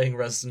probably playing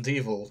Resident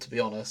Evil, to be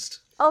honest.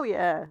 Oh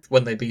yeah.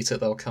 When they beat it,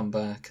 they'll come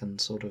back and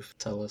sort of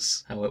tell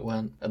us how it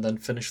went, and then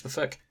finish the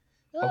fic.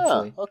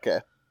 Hopefully.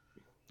 Okay.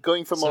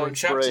 Going for more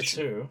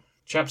inspiration.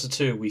 Chapter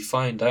 2, we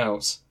find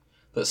out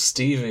that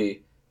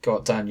Stevie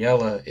got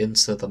Daniela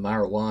into the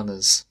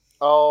marijuanas.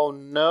 Oh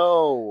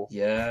no!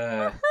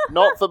 Yeah.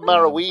 Not the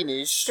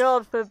marijuanis.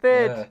 God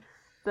forbid Yeah.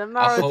 the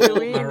A whole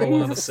marijuana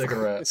marijuana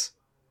cigarette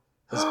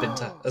has been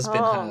oh,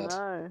 had.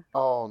 No.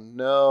 Oh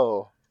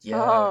no!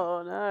 Yeah.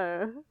 Oh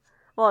no.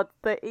 What,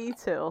 they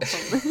eat it or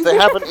something? They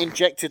haven't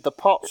injected the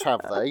pots,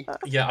 have they?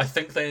 Yeah, I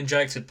think they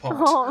injected pot.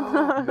 Oh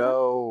no.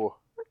 No.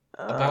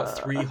 About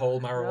 3 whole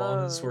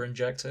marijuanas were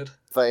injected.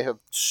 They have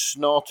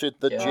snorted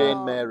the Yeah. Jane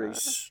Oh,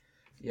 Marys.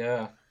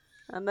 Yeah,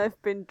 And they've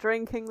been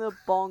drinking the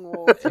bong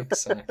water.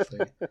 exactly.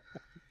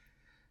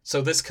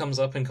 So this comes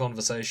up in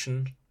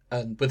conversation,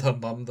 and with her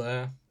mum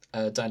there,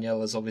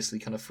 Daniela's obviously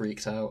kind of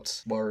freaked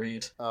out,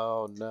 worried.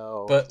 Oh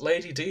no. But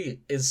Lady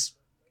D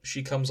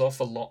she comes off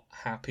a lot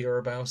happier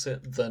about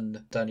it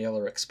than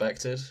Daniela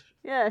expected.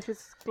 Yeah,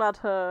 she's glad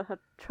her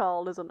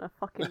child isn't a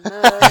fucking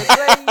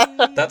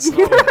nerd. That's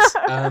not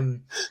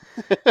it.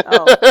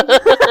 Oh.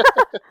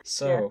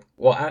 So,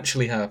 what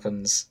actually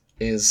happens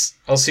is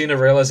Alcina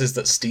realizes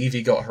that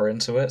Stevie got her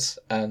into it,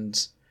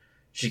 and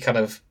she kind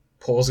of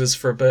pauses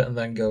for a bit and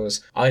then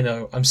goes, I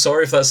know, I'm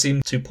sorry if that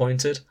seemed too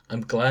pointed.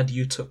 I'm glad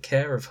you took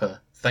care of her.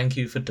 Thank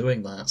you for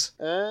doing that.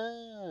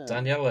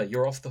 Daniela,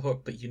 you're off the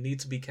hook, but you need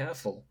to be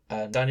careful.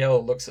 And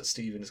Daniela looks at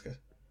Stevie and goes,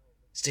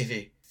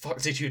 Stevie,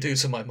 fuck did you do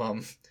to my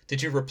mum?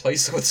 Did you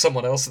replace her with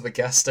someone else at the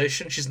gas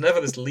station? She's never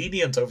this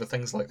lenient over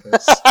things like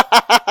this.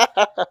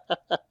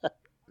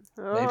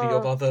 Maybe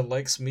your mother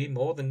likes me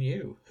more than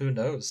you. Who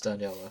knows,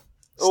 Daniela?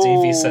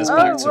 Stevie says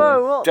back to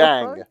her. What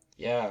Dang.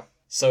 Yeah.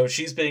 So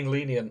she's being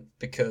lenient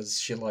because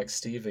she likes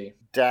Stevie.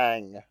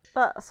 Dang.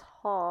 That's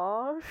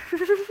harsh.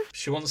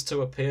 She wants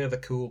to appear the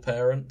cool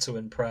parent to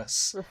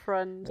impress. The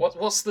friend.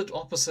 What's the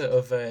opposite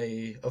of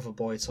a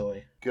boy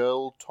toy?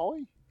 Girl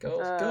toy?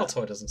 Girl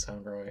toy doesn't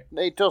sound right.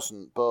 It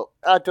doesn't, but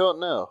I don't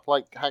know.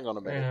 Like, hang on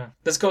a minute. Yeah.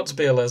 There's got to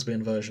be a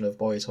lesbian version of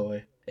boy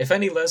toy. If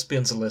any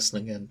lesbians are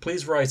listening in,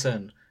 please write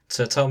in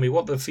to tell me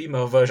what the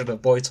female version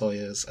of boy toy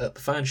is at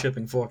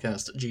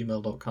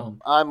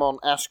fanshippingforecast@gmail.com. I'm on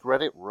Ask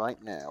Reddit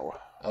right now.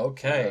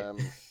 Okay.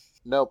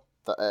 Nope,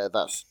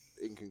 that's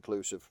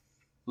inconclusive.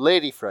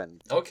 Lady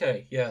friend.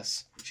 Okay,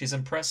 yes. She's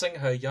impressing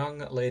her young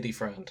lady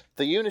friend.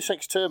 The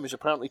unisex term is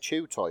apparently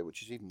chew toy,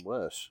 which is even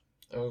worse.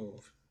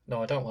 Oh,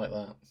 no, I don't like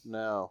that.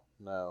 No.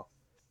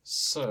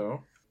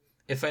 So,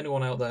 if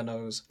anyone out there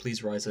knows,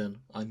 please write in.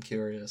 I'm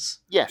curious.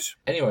 Yes.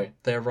 Anyway,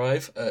 they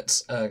arrive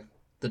at the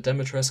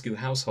Dimitrescu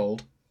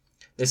household.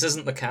 This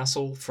isn't the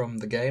castle from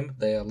the game.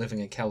 They are living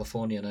in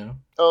California now.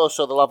 Oh,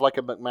 so they'll have like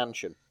a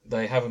McMansion.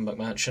 They have a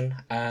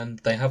McMansion, and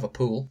they have a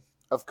pool.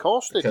 Of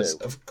course they Because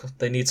do.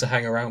 they need to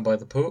hang around by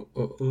the pool.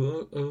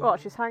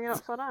 What, she's hanging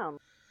upside down?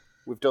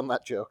 We've done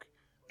that joke.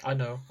 I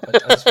know. I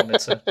just wanted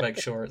to make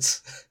sure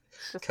it's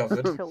Just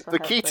covered. tilt her The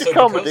head key back. to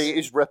comedy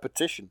is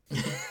repetition.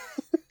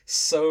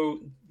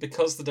 So,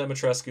 because the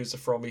Dimitrescus are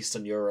from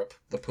Eastern Europe,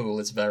 the pool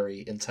is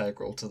very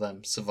integral to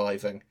them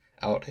surviving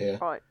out here.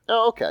 Right.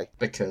 Oh, okay.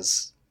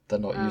 Because they're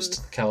not used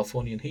to the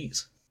Californian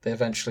heat. They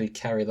eventually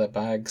carry their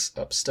bags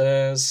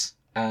upstairs,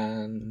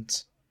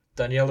 and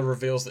Daniela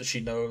reveals that she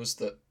knows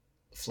that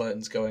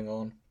flirting's going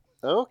on.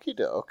 Okie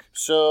doke.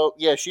 So,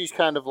 yeah, she's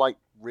kind of like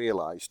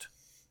realised.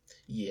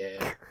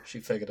 Yeah,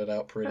 she figured it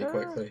out pretty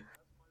quickly.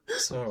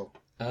 So,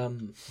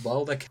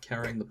 while they're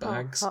carrying the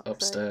bags fuck's sake.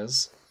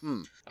 upstairs,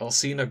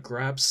 Alcina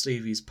grabs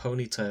Stevie's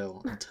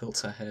ponytail and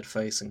tilts her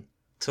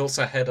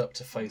head up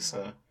to face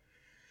her,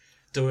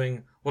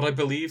 doing what I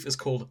believe is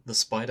called the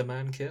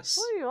Spider-Man kiss.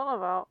 What are you on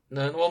about?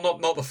 No, well,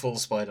 not the full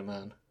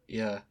Spider-Man.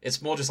 Yeah,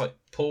 it's more just like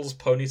pulls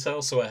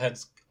ponytail so her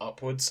head's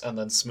upwards and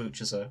then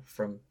smooches her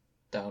from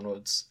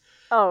downwards.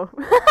 Oh.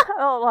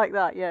 Oh, like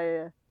that.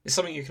 Yeah. It's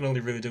something you can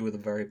only really do with a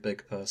very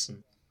big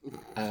person.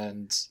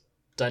 And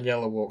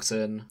Daniela walks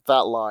in.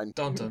 That line.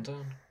 Dun dun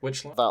dun.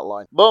 Which line? That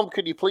line. Mum,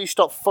 could you please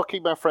stop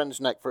fucking my friend's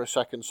neck for a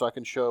second so I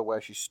can show her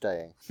where she's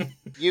staying?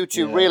 You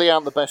two Yeah. really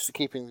aren't the best at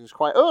keeping things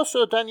quiet. Oh,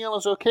 so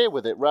Daniela's okay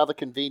with it, rather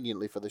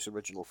conveniently for this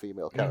original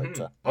female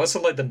character. I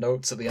also like the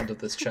notes at the end of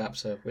this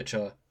chapter, which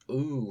are,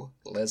 ooh,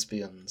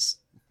 lesbians.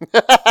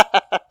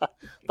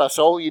 That's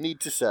all you need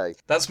to say.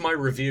 That's my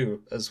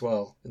review as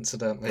well,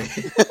 incidentally.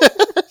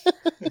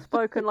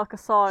 Spoken like a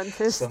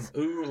scientist. Some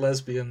ooh,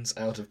 lesbians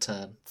out of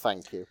 10.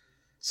 Thank you.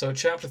 So,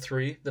 chapter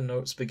 3, the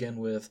notes begin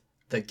with,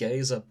 the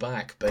gays are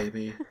back,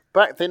 baby.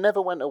 Back, they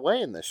never went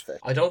away in this fic.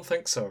 I don't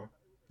think so.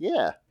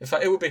 Yeah. In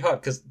fact, it would be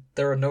hard, because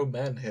there are no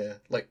men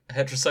here. Like,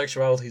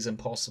 heterosexuality is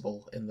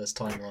impossible in this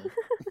timeline.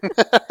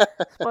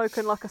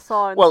 Spoken like a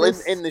scientist. Well,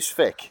 in this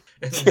fic.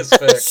 In this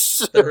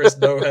fic, there is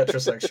no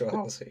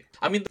heterosexuality.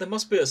 I mean, there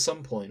must be at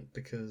some point,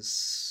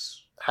 because...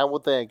 How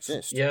would they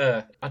exist?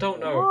 Yeah, I don't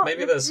know. What?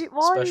 Maybe there's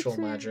Why special are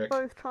you two magic.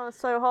 both trying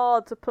so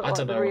hard to put I like,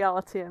 don't the know.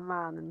 reality of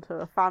man into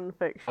a fan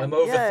fiction? I'm Yeah,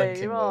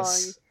 overthinking you are.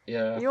 this.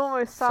 Yeah. You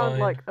almost sound Fine,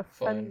 like fine.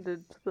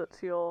 offended that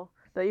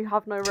you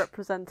have no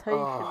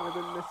representation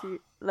within this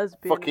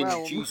lesbian Fucking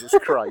realm. Jesus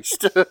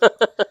Christ.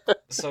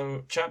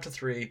 So, chapter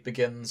 3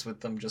 begins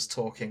with them just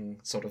talking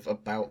sort of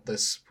about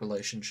this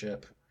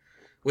relationship,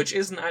 which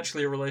isn't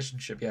actually a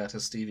relationship yet,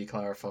 as Stevie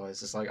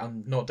clarifies. It's like,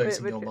 I'm not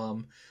dating your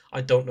mum.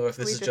 I don't know if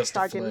this We is just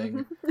just a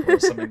shagging. fling or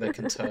something they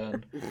can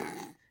turn.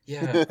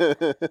 Yeah.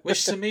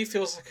 Which to me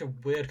feels like a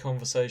weird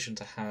conversation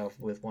to have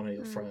with one of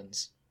your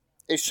friends.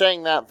 It's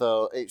saying that,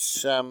 though,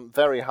 it's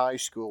very high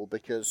school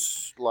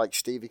because, like,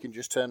 Stevie can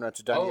just turn around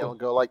to Danielle and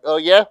go, like, oh,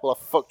 yeah? Well,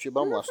 I fucked your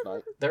mum last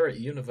night. They're at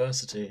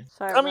university.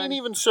 So, I mean,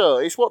 even so,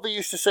 it's what they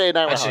used to say in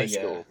our Actually, high yeah.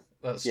 school.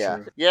 That's Yeah.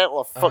 true. Yeah,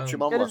 well, I fucked your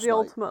mum it is last the night.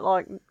 ultimate,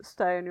 like,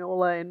 stay in your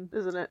lane,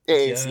 isn't it?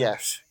 It is, Yeah.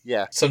 yes.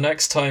 Yeah. So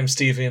next time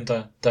Stevie and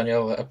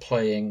Daniela are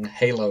playing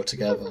Halo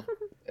together,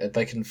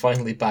 they can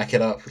finally back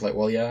it up. Like,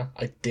 well, yeah,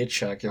 I did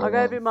shag your I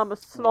gave mum. your mum a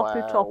sloppy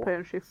Wow. toppy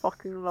and she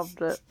fucking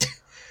loved it.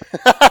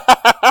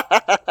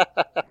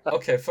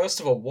 Okay, first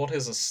of all, what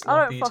is a I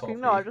sloppy don't fucking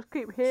know, I just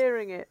keep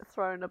hearing it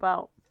thrown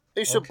about.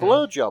 It's Okay. a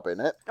blowjob,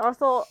 innit?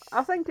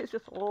 I think it's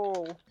just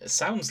oral. It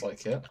sounds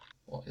like it.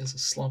 What is a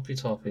sloppy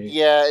toppy?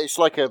 Yeah, it's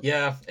like a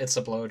Yeah, it's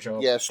a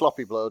blowjob. yeah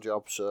sloppy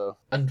blowjob, so...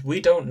 And we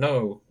don't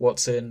know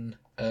what's in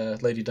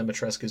Lady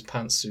Dimitrescu's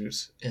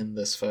pantsuit in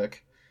this fic.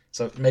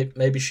 So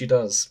maybe she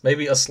does.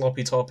 Maybe a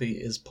sloppy toppy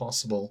is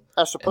possible.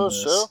 I suppose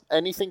in so. this.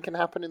 Anything can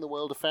happen in the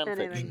world of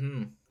Anything. fanfiction.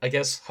 Hmm. I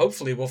guess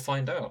hopefully we'll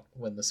find out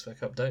when this fic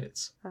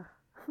updates.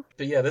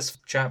 But yeah, this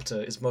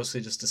chapter is mostly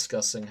just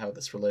discussing how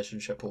this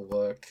relationship will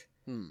work.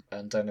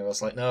 And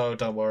Daniel's like, no,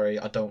 don't worry,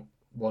 I don't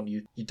want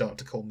you. You don't have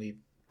to call me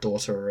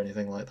daughter or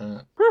anything like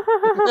that.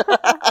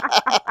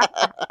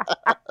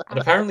 And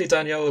apparently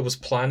Daniela was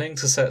planning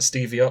to set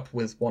Stevie up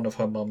with one of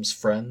her mum's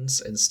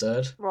friends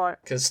instead. Right.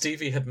 Because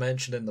Stevie had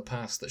mentioned in the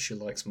past that she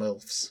likes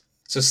MILFs.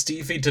 So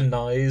Stevie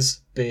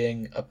denies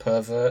being a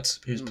pervert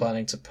who's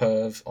planning to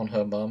perv on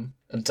her mum,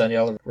 and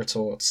Daniela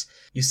retorts,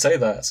 you say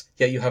that,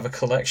 yet you have a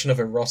collection of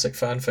erotic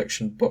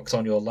fanfiction booked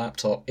on your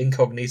laptop.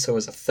 Incognito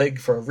is a thing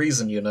for a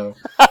reason, you know.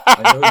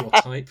 I know your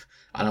type,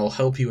 and I'll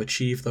help you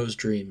achieve those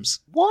dreams.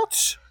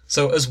 What?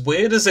 So as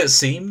weird as it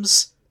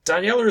seems,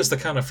 Daniela is the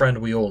kind of friend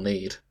we all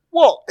need.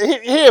 What?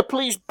 Here,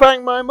 please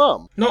bang my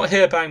mum. Not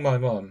here, bang my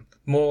mum.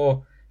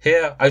 More,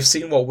 here, I've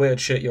seen what weird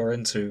shit you're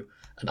into,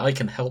 and I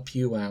can help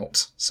you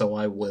out, so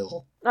I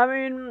will. I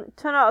mean,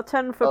 10 out of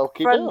 10 for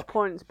Okie friend doke.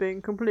 points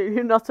being completely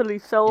and utterly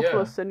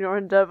selfless in your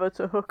endeavour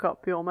to hook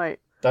up your mate.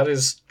 That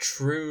is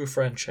true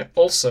friendship.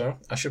 Also,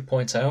 I should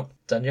point out,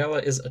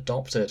 Daniela is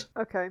adopted,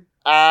 Okay.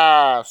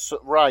 Ah, so,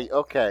 right,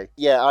 okay.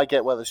 Yeah, I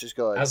get where this is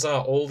going. as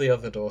are all the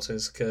other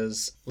daughters,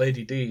 because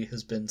Lady D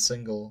has been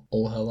single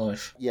all her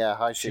life. Yeah,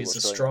 I see She's what's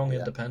a going strong, on, yeah.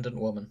 independent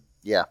woman.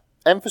 Yeah.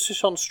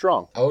 Emphasis on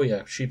strong. Oh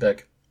yeah, she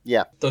big.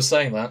 Yeah. Though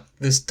saying that,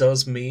 this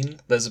does mean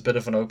there's a bit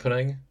of an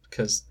opening,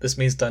 because this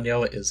means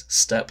Daniela is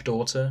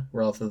stepdaughter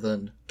rather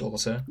than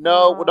daughter.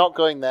 No, we're not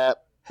going there.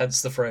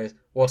 Hence the phrase,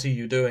 what are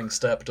you doing,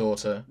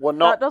 stepdaughter? We're That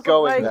not doesn't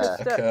going make there.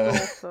 a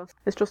stepdaughter.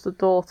 It's just a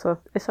daughter.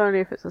 It's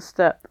only if it's a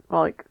step.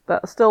 Like,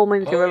 that still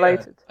means you're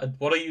related. Yeah. And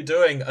what are you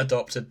doing,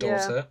 adopted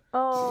daughter?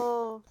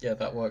 Oh. Yeah,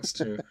 that works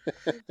too.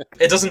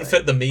 It doesn't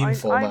fit the meme I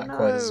format know,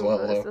 quite as well,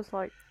 but though. it's just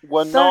like,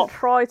 We're don't not...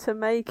 try to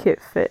make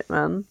it fit,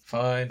 man.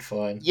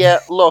 Fine. Yeah,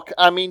 look,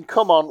 I mean,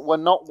 come on, we're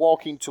not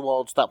walking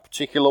towards that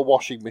particular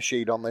washing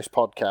machine on this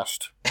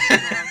podcast.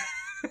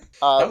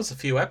 That was a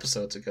few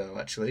episodes ago,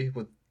 actually,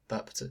 with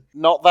that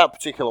Not that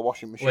particular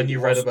washing machine. when you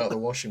read wasn't. about the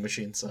washing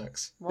machine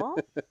sex.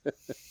 What?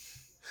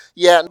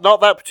 Yeah, not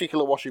that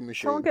particular washing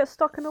machine. Someone gets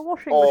stuck in a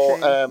washing Or,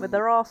 machine with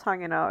their ass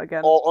hanging out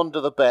again. Or under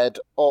the bed,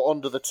 or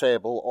under the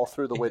table, or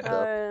through the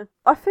window.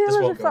 I feel This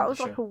as won't if go on that the was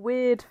show. like a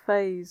weird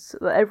phase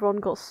that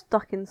everyone got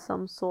stuck in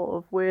some sort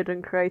of weird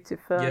and creative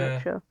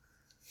furniture.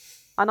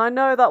 And I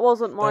know that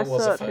wasn't my That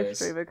was a search phase.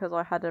 history because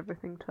I had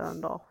everything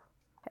turned off.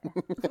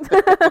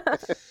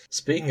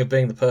 Speaking of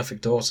being the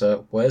perfect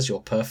daughter, where's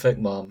your perfect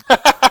mum?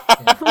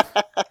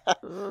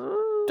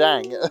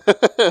 Dang.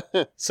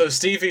 So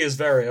Stevie is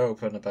very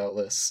open about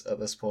this at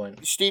this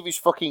point. Stevie's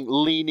fucking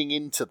leaning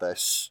into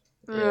this.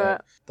 Yeah.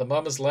 The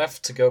mum has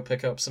left to go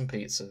pick up some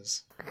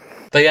pizzas.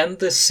 They end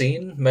this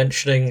scene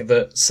mentioning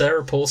that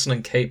Sarah Paulson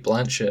and Kate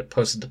Blanchett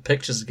posted the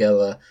pictures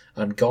together,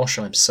 and gosh,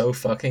 I'm so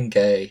fucking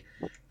gay,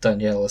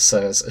 Daniela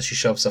says as she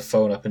shoves her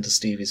phone up into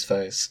Stevie's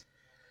face.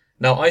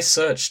 Now, I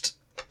searched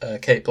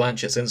Kate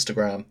Blanchett's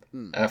Instagram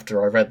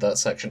after I read that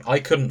section. I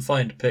couldn't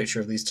find a picture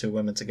of these two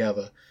women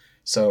together,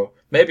 so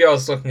maybe I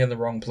was looking in the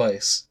wrong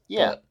place.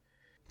 Yeah. But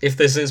if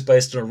this is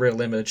based on a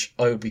real image,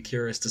 I would be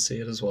curious to see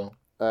it as well.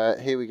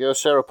 Here we go,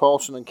 Sarah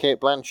Paulson and Kate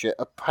Blanchett.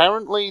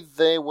 Apparently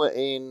they were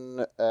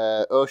in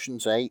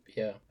Ocean's 8.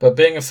 Yeah, but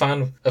being a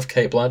fan of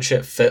Kate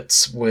Blanchett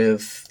fits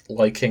with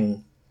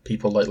liking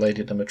people like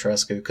Lady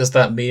Dimitrescu, because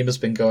that meme has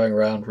been going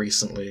around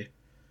recently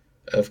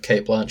of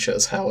Kate Blanchett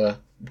as Hela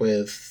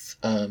with...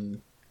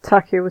 Taika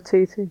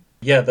Waititi.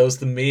 Yeah, there was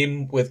the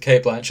meme with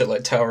Kate Blanchett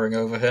like towering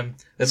over him.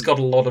 It's got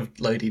a lot of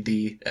Lady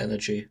D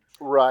energy.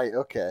 Right,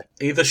 okay.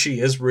 Either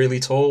she is really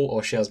tall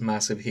or she has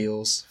massive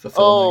heels for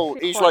Oh,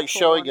 filming. he's Quite like cool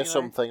showing her anyway.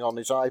 something on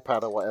his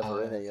iPad or whatever, Oh,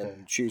 isn't he? okay.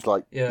 And she's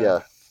like, Yeah. yeah.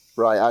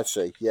 Right, I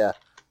see, yeah.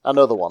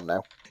 Another one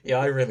now. Yeah,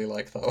 I really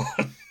like that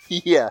one.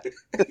 Yeah.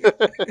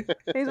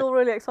 He's all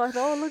really excited.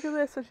 Oh, look at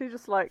this. And she's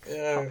just like,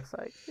 Yeah. fuck's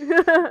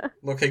sake.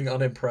 Looking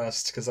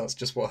unimpressed, because that's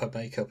just what her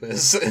makeup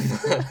is.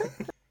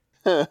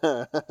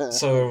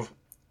 So,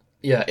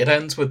 yeah, it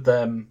ends with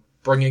them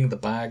bringing the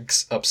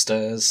bags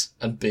upstairs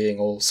and being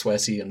all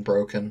sweaty and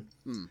broken.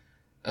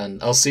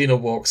 And Alcina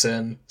walks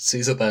in,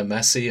 sees that they're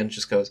messy, and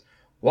just goes,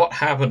 "What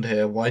happened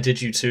here? Why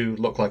did you two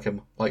look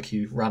like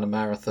you ran a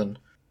marathon?"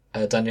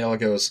 Daniela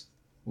goes,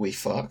 "We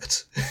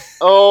fucked."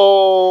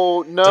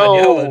 Oh, no.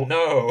 Daniela,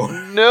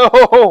 no.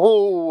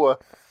 No.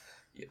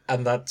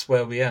 And that's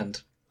where we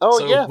end. Oh,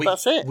 So yeah,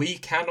 that's it. We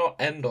cannot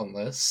end on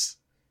this.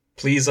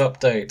 Please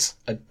update.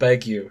 I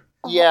beg you.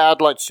 Yeah, I'd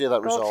like to see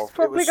that God,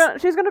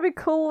 resolved. she's gonna be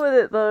cool with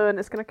it though, and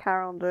it's gonna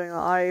carry on doing that.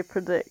 I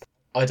predict.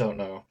 I don't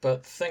know.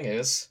 But the thing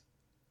is,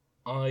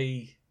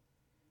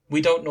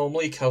 we don't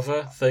normally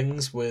cover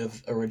things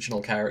with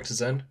original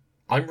characters in.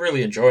 I'm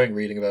really enjoying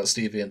reading about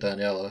Stevie and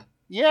Daniela.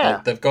 Yeah.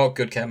 Like, they've got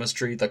good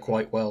chemistry, they're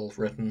quite well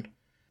written,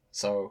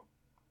 so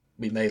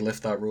we may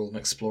lift that rule and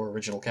explore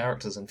original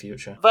characters in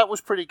future. That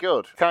was pretty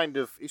good.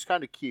 It's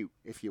kind of cute,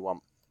 if you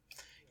want.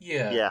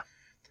 Yeah. Yeah.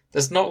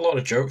 There's not a lot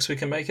of jokes we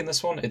can make in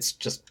this one, it's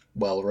just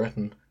well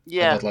written.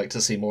 Yeah. And I'd like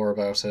to see more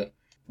about it.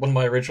 One of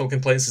my original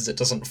complaints is it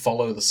doesn't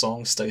follow the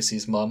song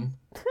Stacey's Mum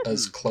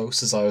as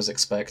close as I was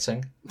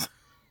expecting.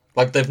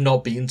 Like, they've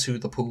not been to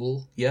the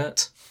pool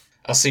yet.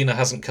 Alcina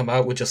hasn't come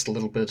out with just a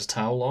little bit of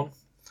towel on,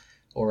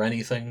 or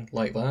anything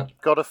like that.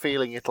 Got a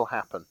feeling it'll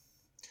happen.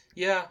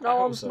 Yeah, I No hope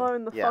one's so.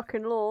 mowing the Yeah.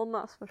 fucking lawn,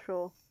 that's for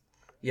sure.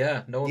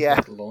 Yeah, no one's Yeah.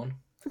 got the lawn.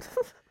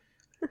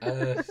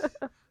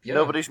 Yeah,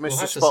 Nobody's we'll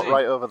missed have a to spot see.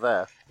 right over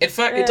there. In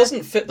fact, Yeah. it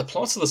doesn't fit the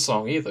plot of the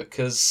song either,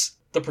 because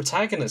the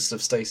protagonist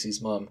of Stacey's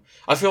Mum,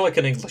 I feel like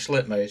an English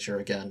lit major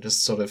again,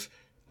 just sort of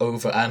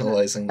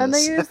over-analysing this. And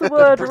they use the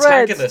word red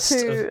protagonist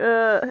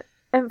to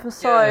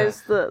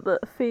emphasise the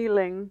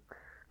feeling.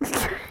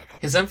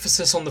 His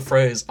emphasis on the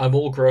phrase, "I'm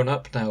all grown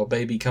up now,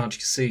 baby, can't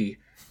you see?"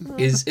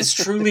 is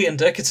truly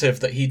indicative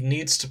that he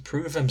needs to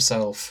prove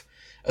himself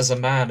as a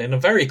man in a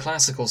very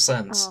classical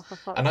sense. Oh, for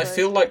fuck's And I sake.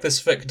 feel like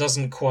this fic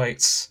doesn't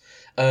quite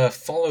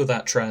follow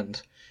that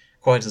trend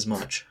quite as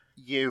much.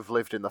 You've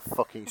lived in the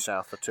fucking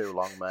South for too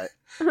long, mate.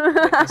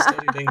 I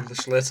studied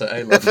English lit at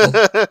A-level.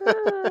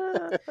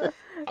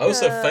 I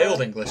also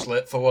failed English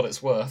lit for what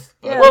it's worth.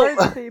 But Yeah, Well-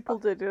 loads of people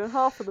did, and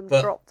half of them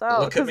But dropped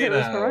out look at because me it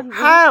was now. horrendous.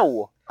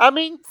 How? I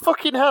mean,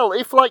 fucking hell,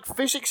 if, like,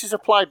 physics is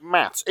applied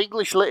maths,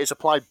 English lit is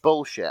applied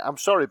bullshit. I'm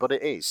sorry, but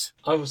it is.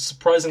 I was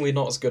surprisingly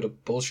not as good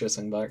at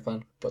bullshitting back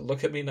then. But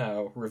look at me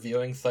now,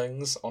 reviewing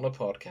things on a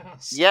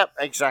podcast. Yep,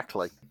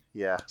 exactly.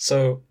 Yeah.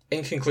 So,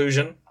 in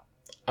conclusion,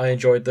 I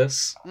enjoyed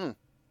this.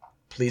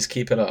 Please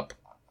keep it up.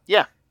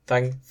 Yeah.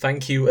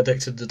 Thank you,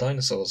 Addicted to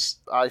Dinosaurs.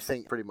 I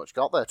think pretty much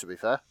got there, to be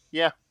fair.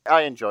 Yeah,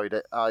 I enjoyed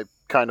it. I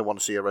kind of want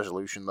to see a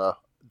resolution, though.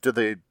 Do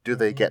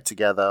they get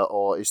together,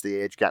 or is the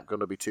age gap going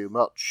to be too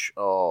much,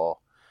 or,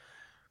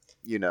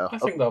 you know, I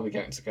think they'll be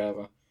getting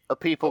together. are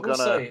people I will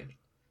going to... say,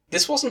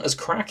 this wasn't as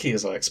cracky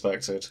as I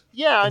expected.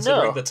 Yeah, I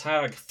Considering know. the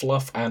tag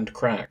fluff and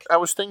crack. I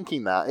was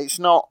thinking that. It's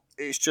not...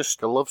 It's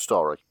just a love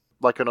story.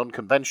 Like an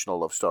unconventional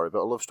love story, but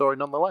a love story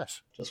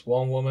nonetheless. Just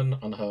one woman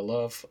and her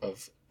love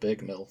of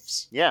big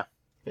MILFs. Yeah,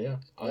 But yeah,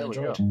 I There we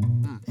enjoyed.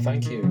 go.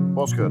 Thank you.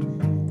 was good.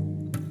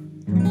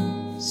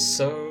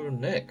 So,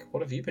 Nick,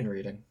 what have you been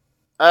reading?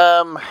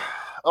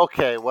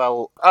 Okay,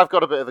 well, I've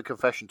got a bit of a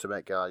confession to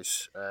make,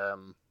 guys.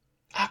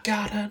 I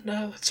gotta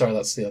know. Sorry,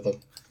 that's the other.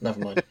 Never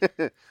mind.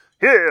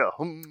 Yeah.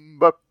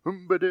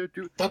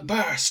 The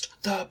burst.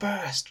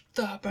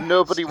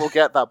 Nobody will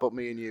get that but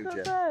me and you, The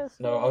Jim. best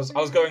No, I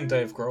was going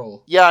Dave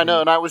Grohl. Yeah, I know,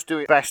 and I was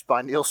doing Best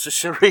by Neil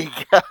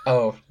Cicierega.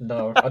 Oh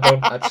no, I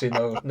don't actually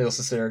know Neil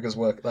Cicierega's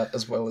work that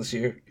as well as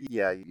you.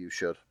 Yeah, you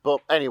should. But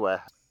anyway,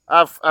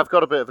 I've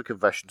got a bit of a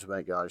confession to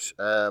make, guys.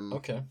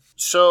 Okay.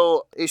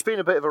 So it's been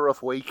a bit of a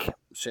rough week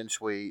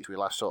since we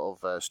last sort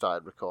of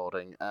started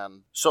recording,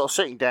 and sort of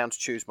sitting down to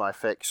choose my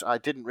fix. I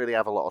didn't really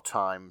have a lot of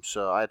time,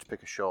 so I had to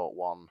pick a short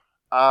one.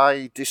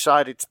 I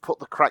decided to put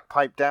the crack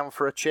pipe down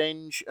for a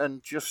change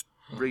and just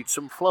read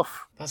some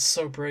fluff. That's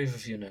so brave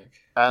of you, Nick.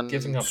 And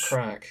Giving up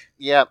crack.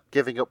 Yeah,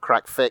 giving up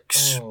crack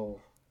fix.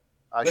 Oh.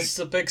 This is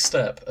a big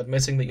step,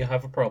 admitting that you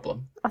have a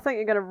problem. I think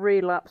you're going to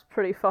relapse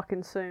pretty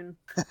fucking soon.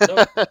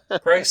 No,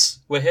 Grace,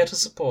 we're here to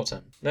support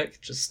him.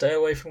 Nick, just stay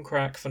away from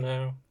crack for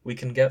now. We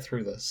can get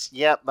through this.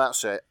 Yeah,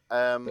 that's it.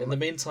 But in the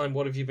meantime,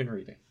 what have you been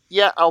reading?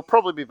 Yeah, I'll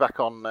probably be back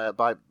on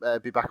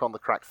be back on the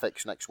crack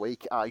fix next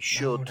week. I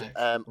should.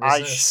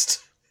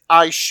 Resist.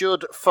 I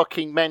should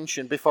fucking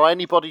mention before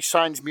anybody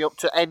signs me up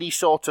to any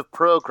sort of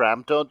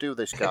program. Don't do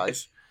this,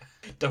 guys.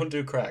 Don't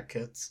do crack,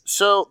 kids.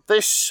 So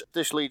this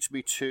leads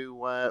me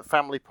to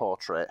Family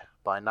Portrait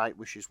by Night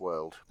Wishes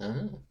World.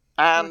 Oh.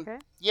 And Okay.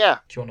 yeah,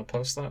 Do you want to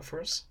post that for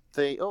us?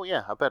 I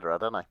better,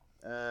 don't I?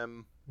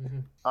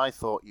 I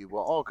thought you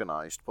were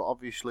organised, but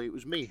obviously it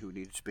was me who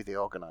needed to be the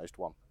organised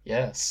one.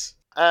 Yes.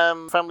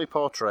 Family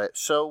Portrait.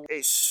 So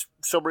it's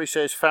somebody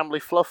says family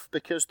fluff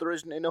because there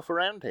isn't enough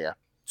around here.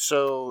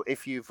 So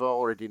if you've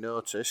already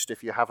noticed,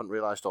 if you haven't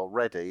realised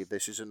already,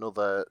 this is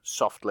another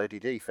soft Lady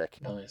D fic.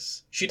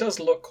 Nice. She does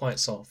look quite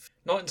soft.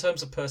 Not in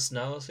terms of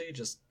personality,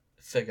 just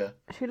figure.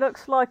 She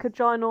looks like a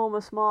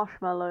ginormous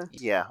marshmallow,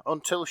 Yeah,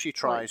 until she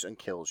tries and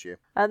kills you.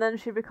 and then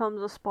she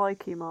becomes a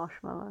spiky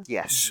marshmallow.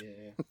 Yes.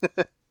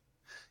 Yeah.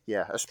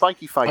 Yeah, a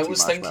spiky fighty I was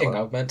marshmallow. thinking,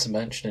 I meant to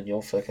mention in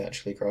your fic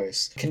actually,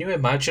 Grace. Can you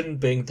imagine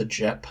being the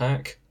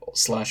jetpack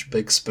 /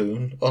 big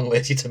spoon on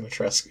Lady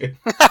Dimitrescu?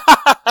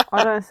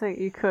 I don't think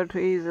you could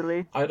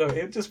easily. I know,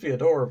 it'd just be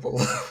adorable.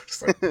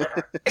 Just like,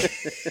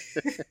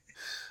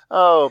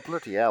 Oh,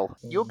 bloody hell.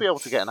 You'll be able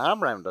to get an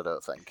arm round, I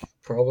don't think.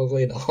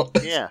 probably not.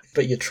 Yeah.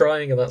 But you're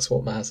trying and that's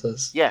what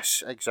matters.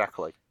 Yes,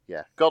 exactly.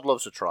 Yeah, God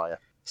loves a trier.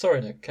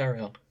 Sorry, Nick, carry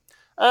on.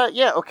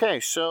 Yeah, okay,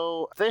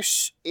 so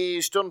this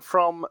is done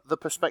from the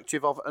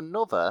perspective of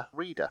another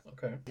reader.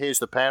 Okay. Here's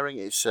the pairing,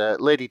 it's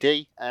Lady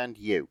D and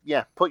you.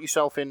 Yeah, put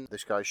yourself in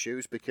this guy's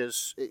shoes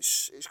because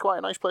it's quite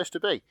a nice place to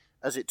be,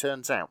 as it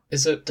turns out.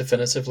 Is it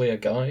definitively a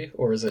guy,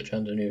 or is it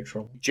gender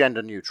neutral?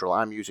 Gender neutral,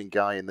 I'm using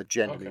guy in the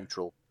gender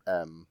neutral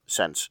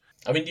sense.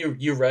 I mean,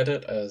 you read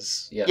it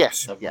as... Yeah,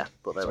 Yes, never yeah, mind.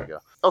 but there Sorry. we go.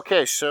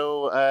 Okay,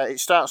 so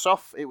it starts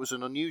off, it was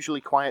an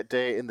unusually quiet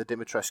day in the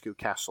Dimitrescu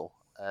castle.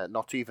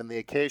 Not even the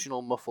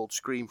occasional muffled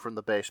scream from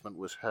the basement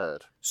was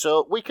heard.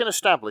 So we can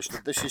establish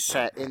that this is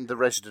set in the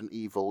Resident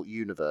Evil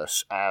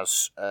universe,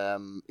 as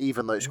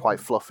even though it's quite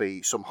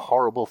fluffy, some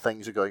horrible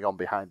things are going on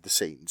behind the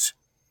scenes,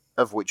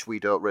 of which we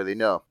don't really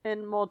know.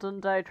 In modern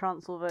day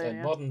Transylvania.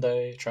 In modern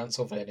day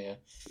Transylvania.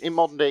 In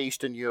modern day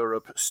Eastern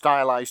Europe,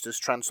 stylized as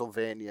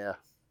Transylvania,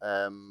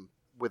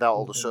 without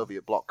all the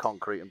Soviet bloc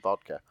concrete and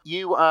vodka.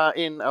 You are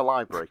in a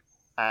library.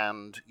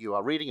 And you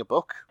are reading a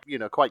book,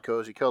 quite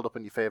cosy, curled up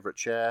in your favourite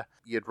chair.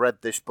 You'd read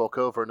this book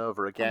over and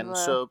over again,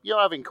 so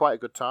you're having quite a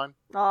good time.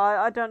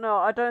 I don't know.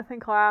 I don't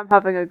think I am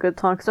having a good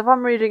time, because if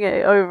I'm reading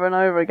it over and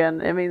over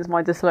again, it means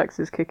my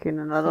dyslexia's kicking,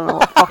 and I don't know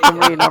what fucking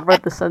mean. I've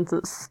read the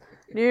sentence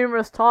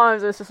numerous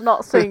times, it's just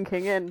not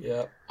sinking in.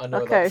 Yeah, I know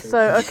Okay, that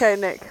feeling. okay,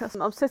 Nick,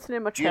 I'm sitting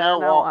in my Do you chair know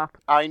now. what?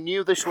 I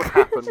knew this would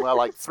happen. We're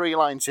like 3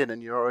 lines in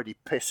and you're already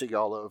pissing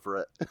all over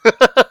it.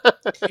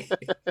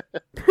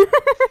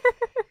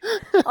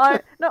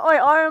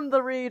 I am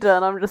the reader,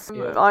 and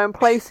I am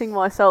placing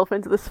myself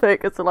into this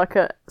fic as like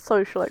a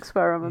social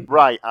experiment.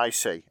 Right, I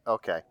see.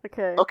 Okay.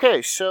 Okay.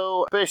 Okay,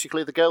 so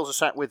basically the girls are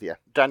sat with you.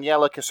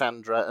 Daniela,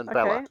 Cassandra, and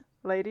Bella. Okay,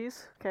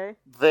 ladies. Okay.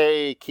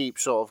 They keep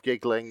sort of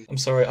giggling. I'm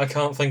sorry, I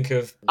can't think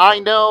of... I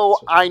know.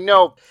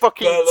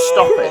 Fucking Bella.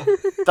 stop it.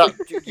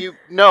 That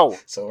no.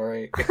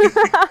 Sorry.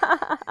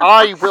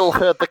 I will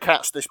herd the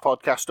cats this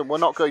podcast, and we're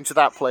not going to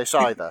that place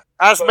either.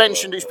 As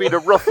mentioned, it's been a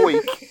rough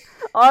week.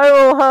 I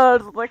will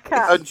herd the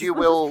cat. And you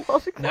will...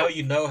 Now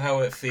you know how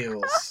it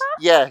feels.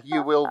 Yeah,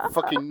 you will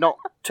fucking not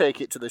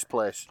take it to this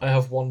place. I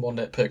have one more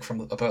nitpick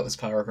about this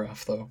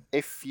paragraph, though.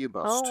 If you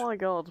must. Oh my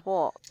god,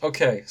 what?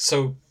 Okay,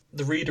 so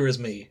the reader is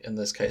me in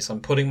this case. I'm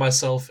putting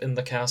myself in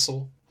the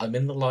castle. I'm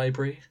in the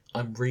library.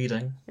 I'm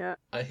reading. Yeah.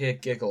 I hear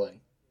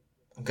giggling.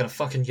 I'm gonna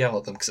fucking yell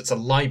at them because it's a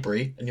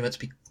library and you're meant to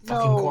be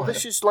fucking No, quiet.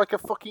 this is like a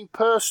fucking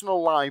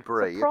personal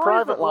library. It's A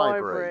private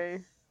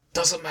library.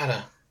 Doesn't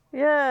matter.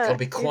 Yeah. Gotta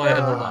be you quiet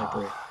in the don't-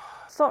 library.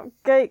 Stop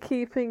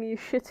gatekeeping, you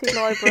shitty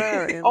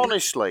librarian.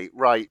 Honestly,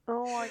 right.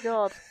 Oh my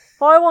god.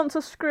 If I want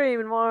to scream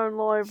in my own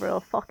library, I'll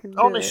fucking do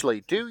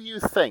Honestly, do you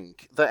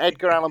think that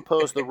Edgar Allan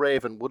Poe's The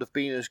Raven would have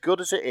been as good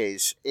as it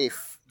is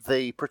if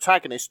the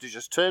protagonist had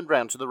just turned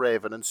round to the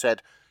Raven and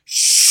said,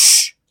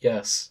 "Shh"?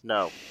 Yes.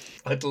 No.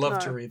 I'd love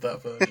to No. read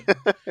that version.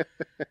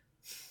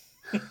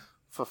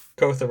 For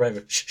Go with the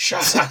Raven.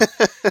 Shut up!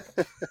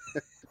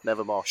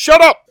 nevermore.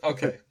 Shut up!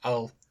 Okay,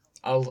 I'll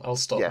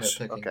stop Yes,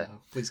 nitpicking okay.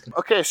 now. Please continue.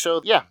 Okay,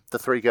 so yeah, the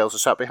 3 girls are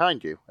sat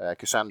behind you.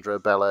 Cassandra,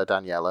 Bella,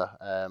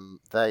 Daniela.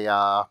 They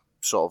are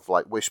sort of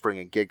like whispering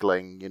and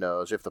giggling,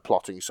 as if they're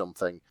plotting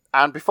something.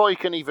 And before you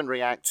can even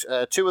react,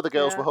 two of the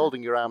girls were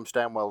holding your arms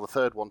down while the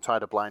third one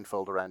tied a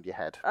blindfold around your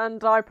head.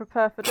 And I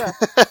prepare for death.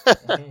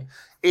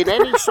 In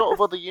any sort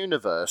of other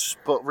universe,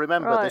 but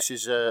remember, this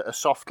is a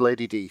soft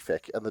Lady D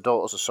fic, and the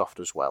daughters are soft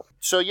as well.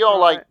 So you're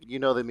like,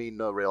 they mean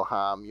no real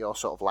harm, you're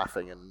sort of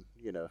laughing, and,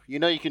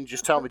 you can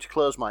just tell me to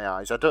close my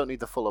eyes, I don't need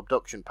the full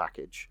abduction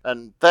package.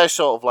 And they're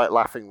sort of like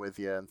laughing with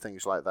you and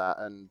things like that,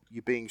 and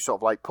you're being sort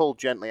of like pulled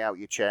gently out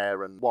your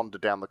chair and wander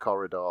down the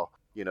corridor.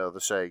 They're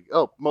saying,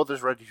 oh,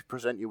 Mother's ready to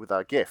present you with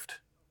our gift.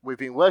 We've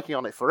been working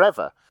on it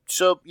forever.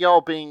 So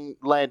you're being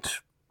led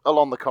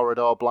along the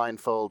corridor,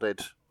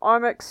 blindfolded.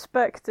 I'm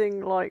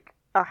expecting, like,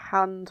 a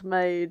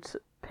handmade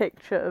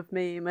picture of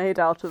me made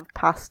out of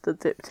pasta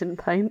dipped in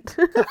paint.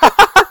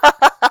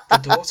 The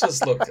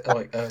daughters look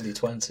like early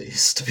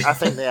 20s, to be I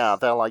think they are.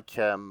 They're like,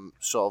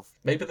 sort of...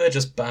 Maybe they're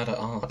just bad at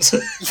art.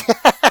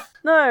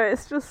 No,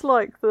 it's just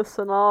like the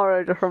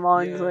scenario just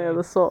reminds me of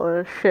the sort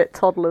of shit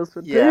toddlers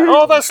would do.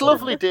 Oh, that's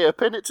lovely, dear.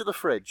 Pin it to the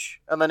fridge.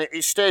 And then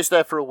it stays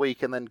there for a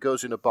week and then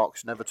goes in a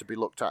box, never to be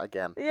looked at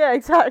again. Yeah,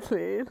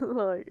 exactly.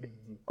 Like,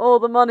 all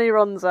the money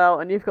runs out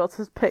and you've got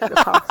to pick the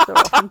pasta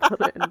up and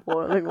put it in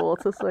boiling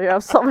water so you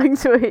have something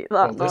to eat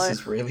that night. This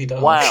is really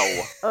dark.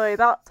 Wow. Oh, wait,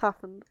 that's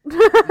happened.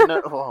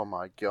 No, oh,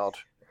 my God.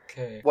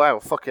 Okay. Wow,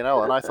 fucking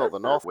hell, and I thought the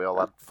North we all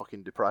had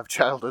fucking deprived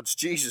childhoods.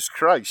 Jesus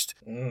Christ.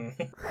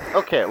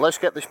 Okay, let's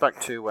get this back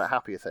to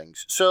happier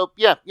things. So,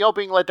 yeah, you're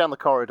being led down the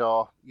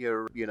corridor.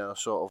 You're,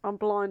 sort of... I'm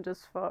blind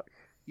as fuck.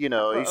 You're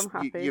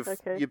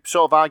Okay.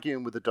 sort of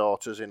arguing with the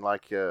daughters in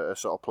like a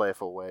sort of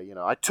playful way.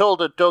 I told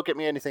her, don't get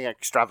me anything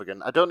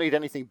extravagant. I don't need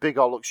anything big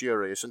or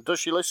luxurious. And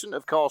does she listen?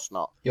 Of course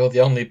not. You're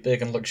the only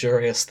big and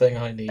luxurious thing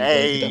I need,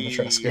 Lady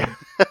Dimitrescu.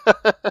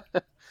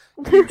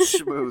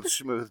 You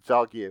smooth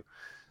dog, you.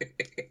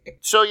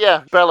 So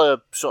yeah,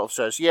 Bella sort of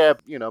says,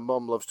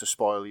 Mum loves to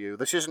spoil you.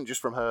 This isn't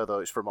just from her though,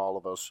 it's from all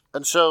of us.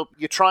 And so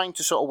you're trying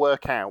to sort of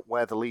work out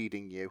where they're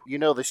leading you. You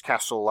know this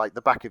castle like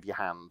the back of your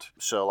hand.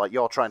 So like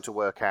you're trying to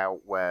work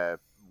out where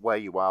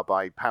you are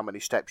by how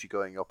many steps you're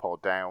going up or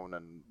down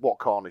and what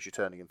corners you're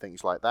turning and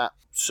things like that.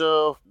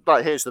 So,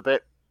 here's the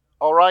bit.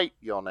 Alright,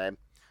 your name.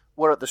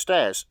 We're at the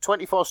stairs.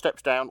 24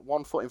 steps down,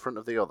 1 foot in front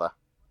of the other.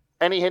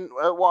 Any hint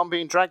at what I'm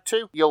being dragged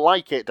to? You'll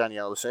like it,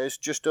 Daniela says.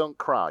 Just don't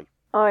cry.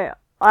 Oh yeah.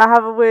 I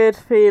have a weird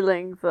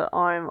feeling that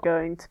I'm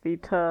going to be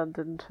turned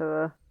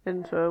into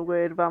a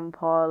weird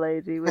vampire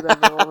lady with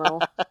everyone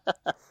else.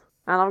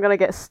 And I'm going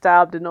to get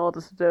stabbed in order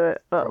to do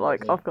it, but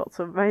Probably. I've got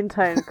to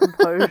maintain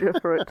composure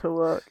for it to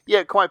work.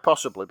 Yeah, quite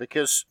possibly,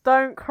 because...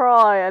 Don't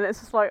cry, and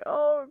it's just like,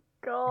 oh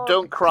god.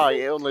 Don't cry,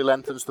 it only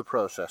lengthens the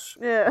process.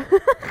 Yeah.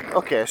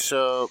 Okay,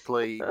 so,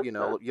 please,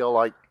 you're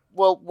like,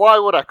 well, why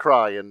would I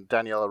cry? And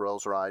Daniela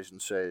rolls her eyes and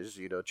says,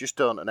 just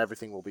don't and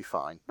everything will be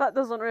fine. That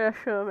doesn't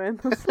reassure me in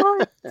the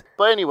slightest.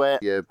 But anyway,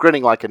 you're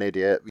grinning like an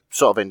idiot,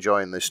 sort of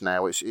enjoying this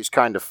now. It's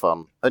kind of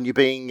fun. And you're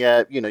being,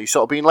 you're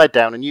sort of being led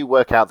down and you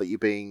work out that you're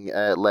being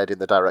led in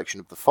the direction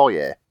of the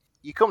foyer.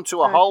 You come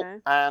to a halt,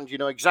 and you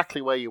know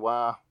exactly where you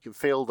are. You can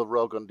feel the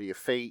rug under your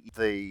feet,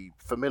 the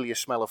familiar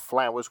smell of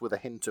flowers with a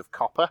hint of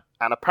copper,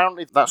 and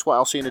apparently that's what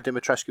Alcina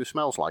Dimitrescu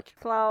smells like.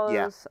 Flowers.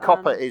 Yeah,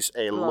 copper is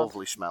a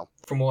lovely smell.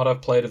 From what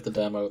I've played of the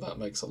demo, that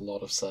makes a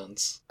lot of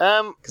sense.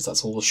 Because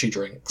that's all she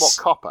drinks. What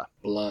copper?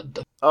 Blood.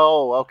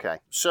 Oh, okay.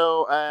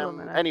 So,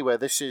 anyway,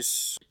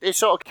 it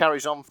sort of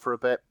carries on for a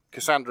bit.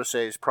 Cassandra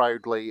says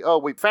proudly, oh,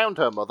 we found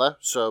her mother,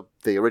 so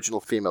the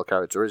original female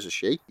character is a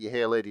she. You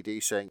hear Lady D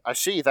saying, I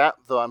see that,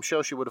 though I'm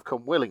sure she would have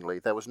come willingly.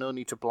 There was no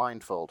need to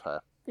blindfold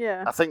her.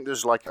 Yeah. I think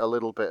there's like a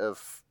little bit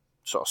of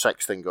sort of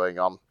sex thing going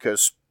on,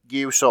 because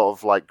you sort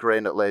of like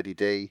grin at Lady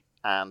D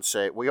and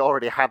say, we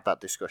already had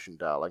that discussion,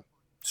 darling.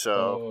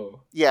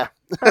 So, yeah.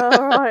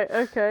 Oh, right,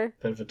 okay.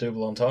 Bit of a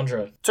double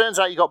entendre. Turns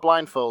out you got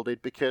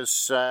blindfolded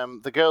because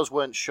the girls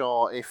weren't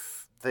sure if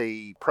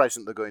the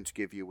present they're going to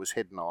give you was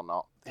hidden or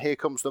not. Here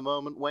comes the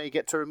moment where you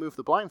get to remove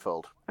the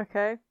blindfold.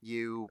 Okay.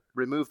 You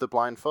remove the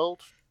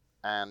blindfold,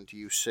 and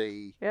you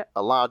see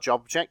a large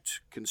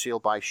object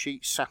concealed by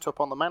sheets sat up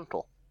on the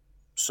mantel.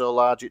 So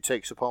large it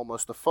takes up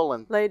almost the full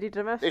end. Lady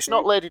Dimitrescu? It's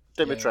not Lady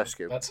Dimitrescu.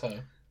 Yeah, that's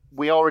her.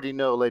 We already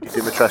know Lady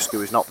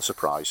Dimitrescu is not the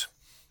surprise.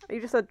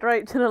 You just said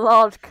draped in a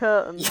large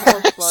curtain.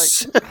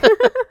 Yes.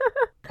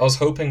 I was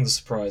hoping the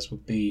surprise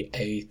would be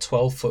a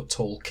 12-foot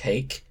tall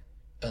cake,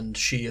 and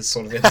she is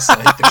sort of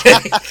inside the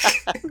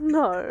cake.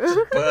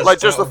 No. Like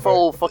just the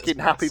full fucking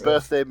happy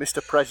birthday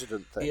Mr.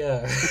 President thing.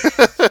 Yeah.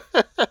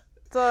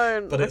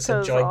 Don't. But it's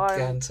a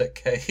gigantic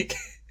cake.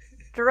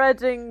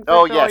 Dreading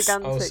the yes.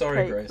 gigantic sorry,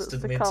 cake Grace. that's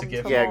Didn't to mean come to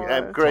give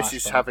tomorrow. Grace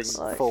is having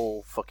Flashbacks.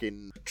 full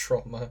fucking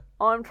trauma.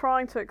 I'm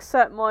trying to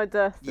accept my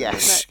death in the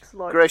Yes. next,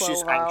 like, Grace 12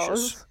 is anxious.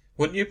 hours.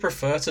 Wouldn't you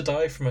prefer to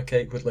die from a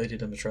cake with Lady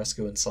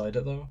Dimitrescu inside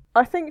it, though?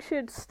 I think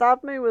she'd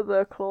stab me with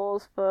her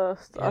claws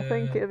first. I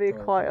think Yeah, it'd be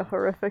quite a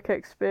horrific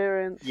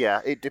experience.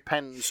 Yeah, it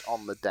depends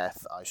on the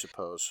death, I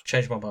suppose.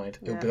 Change my mind.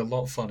 It would be Yeah. a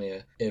lot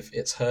funnier if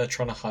it's her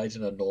trying to hide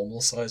in a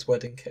normal-sized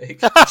wedding cake.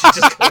 She's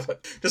just, kind of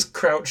like, just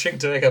crouching,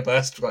 doing her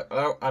best. Like,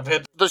 oh, I'm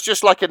hid. There's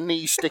just like a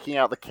knee sticking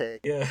out the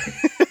cake. Yeah.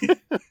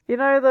 You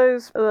know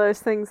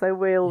those things they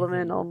wheel them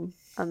in on,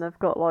 and they've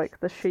got like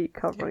the sheet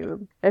covering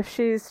them. If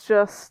she's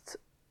just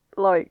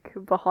like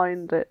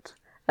behind it,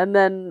 and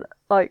then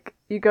like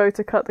you go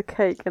to cut the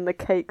cake, and the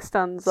cake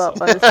stands up,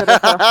 and instead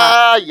of her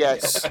hat,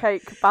 yes. the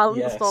cake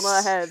balanced on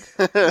her head.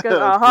 She goes,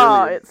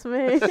 "Aha, it's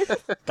me."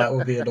 That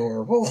would be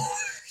adorable.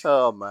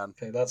 Oh, man.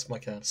 Okay, that's my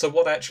can. So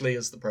what actually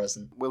is the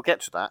present? We'll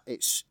get to that.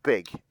 It's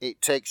big.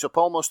 It takes up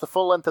almost the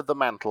full length of the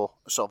mantle,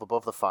 sort of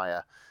above the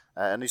fire,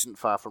 and isn't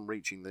far from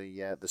reaching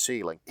the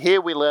ceiling.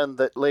 Here we learn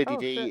that Lady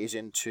D is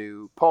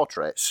into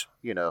portraits.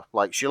 You know,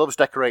 like she loves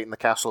decorating the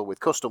castle with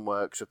custom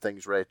works of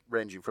things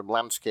ranging from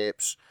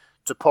landscapes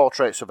to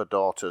portraits of her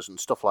daughters and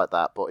stuff like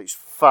that, but it's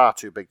far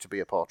too big to be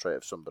a portrait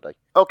of somebody.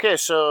 Okay,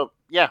 so,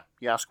 yeah,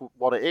 you ask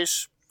what it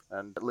is,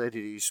 and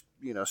Lady D's,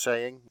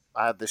 saying,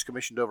 I had this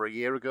commissioned over a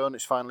year ago and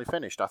it's finally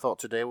finished. I thought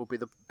today would be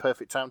the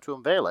perfect time to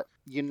unveil it.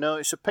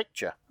 It's a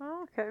picture.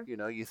 Oh, okay.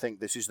 You think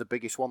this is the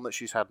biggest one that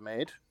she's had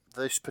made.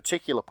 This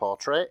particular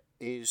portrait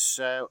is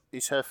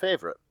her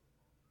favourite.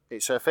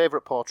 It's her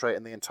favourite portrait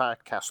in the entire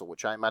castle,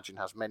 which I imagine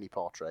has many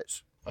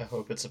portraits. I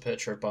hope it's a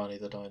picture of Barney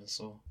the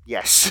dinosaur.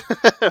 Yes.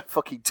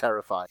 Fucking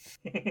terrifying.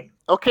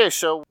 Okay,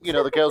 so,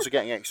 the girls are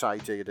getting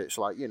excited. It's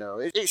like,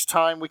 it's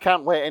time. We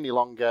can't wait any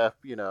longer.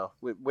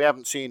 We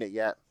haven't seen it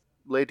yet.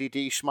 Lady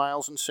D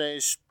smiles and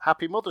says,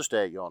 Happy Mother's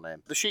Day, your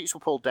name. The sheets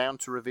were pulled down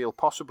to reveal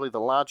possibly the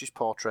largest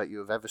portrait you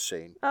have ever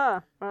seen.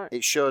 Ah, right.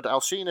 It showed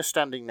Alcina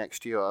standing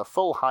next to you at a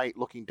full height,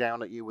 looking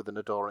down at you with an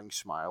adoring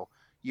smile.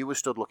 You were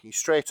stood looking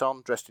straight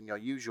on, dressed in your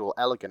usual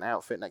elegant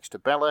outfit next to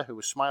Bella, who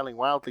was smiling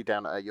wildly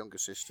down at her younger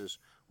sisters,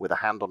 with a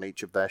hand on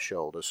each of their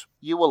shoulders.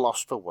 You were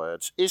lost for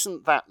words.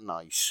 Isn't that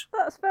nice?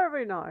 That's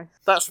very nice.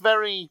 That's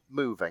very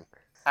moving.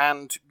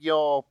 And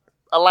you're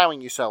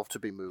allowing yourself to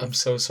be moved. I'm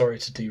so sorry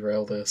to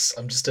derail this.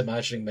 I'm just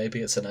imagining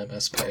maybe it's an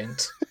MS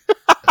Paint.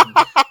 And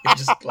you're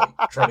just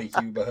trying to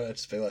humour her,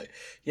 just be like,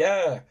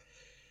 yeah,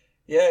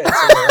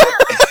 it's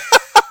alright.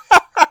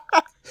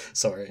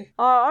 Sorry.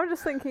 I'm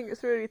just thinking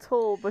it's really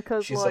tall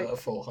because She's at a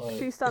full height.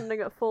 she's standing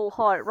at full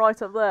height right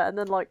up there, and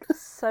then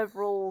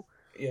several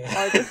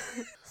Yeah.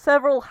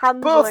 several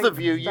hand Both lengths of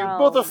you, you down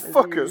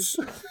motherfuckers!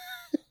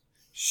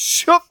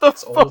 Shut the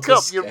It's all fuck to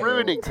up! You're scale.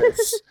 ruining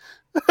this.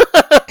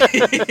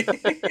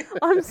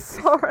 I'm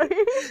sorry.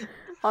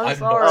 I'm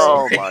sorry.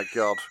 Oh my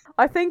god.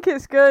 I think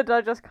it's good.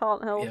 I just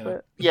can't help Yeah.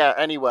 it. Yeah.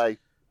 Anyway,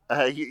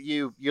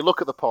 you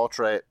look at the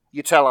portrait.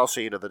 You tell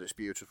Alcina that it's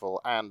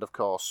beautiful, and of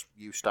course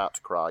you start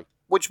to cry,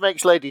 which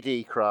makes Lady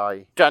D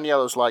cry.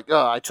 Daniela's like,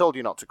 "Oh, I told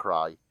you not to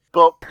cry."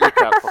 But you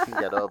can't fucking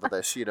get over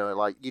this, you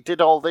did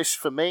all this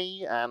for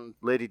me, and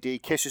Lady D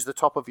kisses the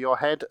top of your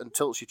head and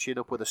tilts your chin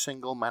up with a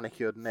single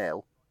manicured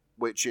nail,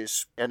 which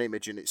is an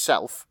image in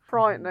itself.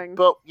 Frightening.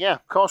 But yeah,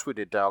 of course we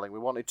did, darling. We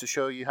wanted to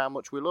show you how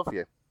much we love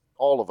you.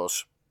 All of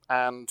us.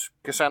 And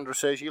Cassandra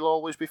says you'll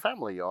always be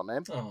family, your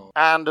name. Oh.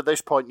 And at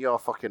this point, you're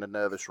fucking a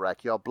nervous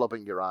wreck. You're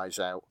blubbing your eyes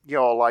out.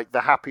 You're like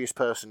the happiest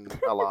person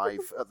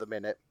alive at the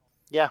minute.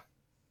 Yeah.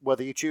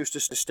 Whether you choose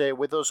to stay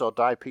with us or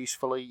die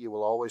peacefully, you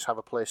will always have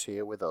a place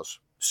here with us.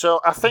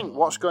 So I think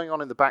what's going on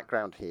in the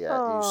background here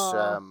is,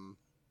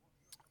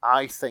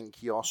 I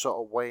think you're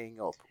sort of weighing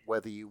up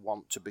whether you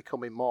want to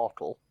become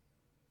immortal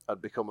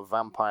and become a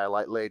vampire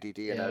like Lady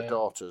D and her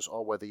daughters,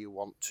 or whether you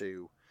want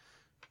to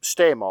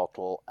stay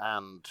mortal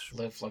and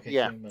live like a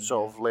human.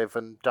 Sort of live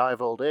and die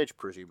of old age,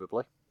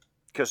 presumably.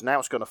 Because now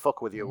it's going to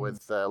fuck with you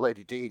with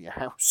Lady D in your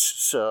house.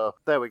 So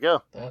there we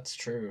go. That's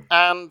true.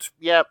 And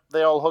yeah,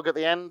 they all hug at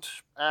the end.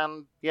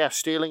 And yeah,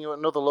 stealing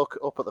another look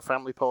up at the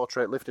family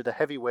portrait lifted a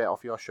heavy weight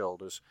off your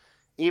shoulders.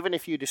 Even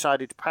if you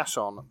decided to pass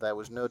on, there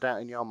was no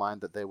doubt in your mind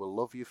that they will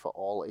love you for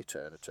all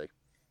eternity.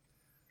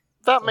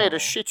 That made a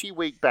shitty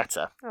week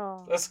better.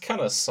 Oh. That's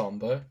kind of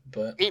somber,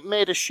 but... It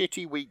made a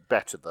shitty week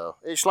better, though.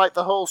 It's like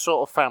the whole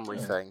sort of family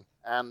thing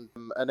and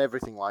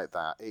everything like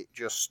that. It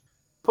just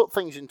put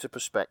things into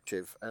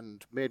perspective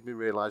and made me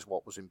realise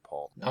what was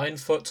important.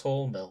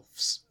 9-foot-tall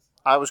MILFs.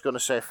 I was going to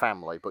say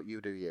family, but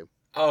you do you.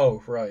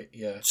 Oh, right,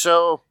 yeah.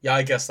 So... Yeah,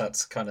 I guess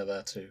that's kind of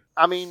there, too.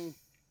 I mean,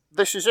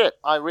 this is it.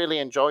 I really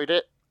enjoyed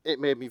it. It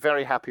made me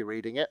very happy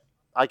reading it.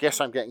 I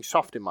guess I'm getting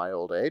soft in my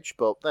old age,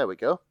 but there we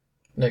go.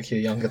 Nick, you're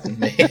younger than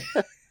me.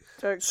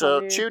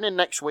 So tune in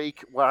next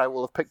week where I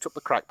will have picked up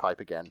the crack pipe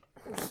again.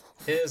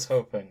 Here's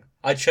hoping.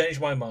 I changed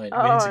my mind.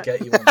 I mean to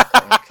get you on the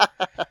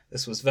crack.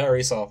 This was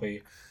very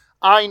soppy.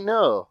 I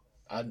know.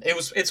 And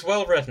it's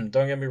well written,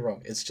 don't get me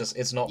wrong.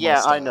 It's not my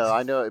Yeah, style.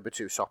 I know it'd be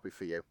too soppy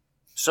for you.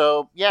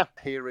 So, yeah,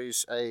 here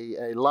is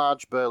a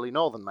large, burly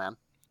northern man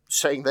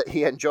saying that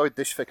he enjoyed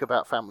this fic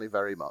about family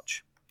very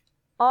much.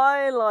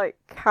 I like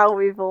how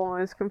we've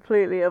almost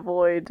completely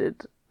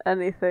avoided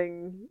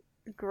anything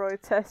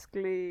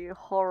grotesquely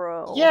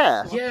horror or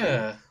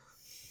Yeah.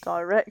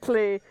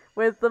 directly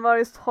with the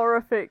most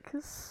horrific,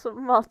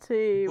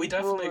 smutty We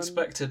definitely woman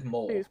expected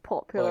more. who's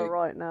popular Like-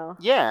 right now.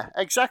 Yeah,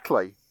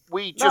 exactly.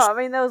 We No, just... I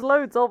mean, there was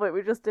loads of it,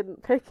 we just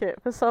didn't pick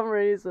it for some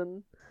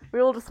reason. We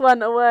all just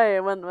went away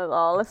and went with,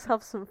 let's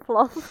have some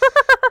fluff.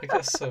 I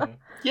guess so.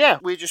 Yeah,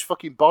 we just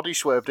fucking body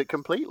swerved it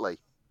completely.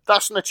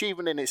 that's an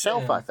achievement in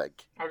itself, Yeah. I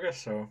think. I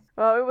guess so.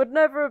 Well, we would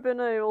never have been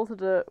able to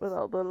do it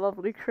without the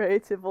lovely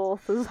creative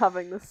authors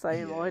having the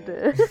same Yeah.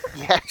 idea.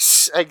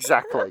 Yes,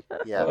 exactly.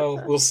 Yeah.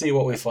 Well, we'll see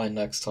what we find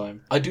next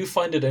time. I do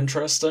find it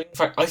interesting. In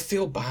fact, I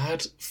feel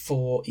bad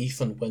for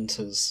Ethan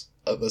Winters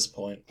at this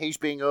point. He's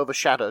being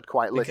overshadowed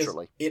quite Because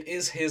literally. it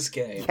is his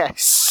game.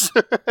 Yes.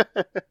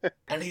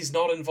 And he's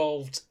not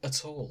involved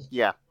at all.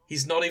 Yeah.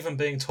 He's not even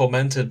being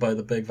tormented by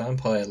the big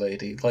vampire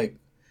lady. Like,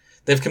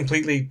 they've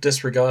completely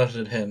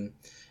disregarded him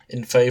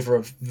in favour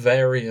of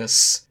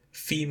various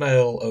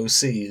female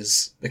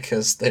OCs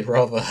because they'd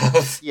rather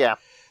have Yeah.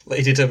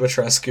 Lady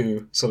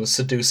Dimitrescu sort of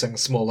seducing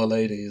smaller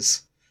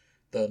ladies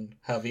than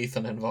have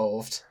Ethan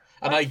involved.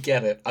 And I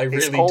get it. I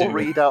It's really all do.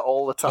 Rita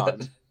all the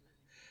time.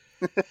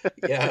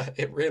 Yeah,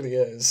 it really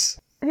is.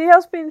 He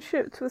has been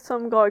shipped with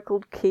some guy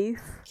called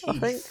Keith, I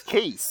think.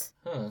 Keith.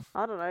 Huh.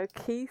 I don't know,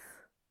 Keith?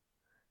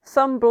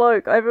 Some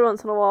bloke. Every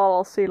once in a while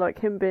I'll see like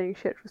him being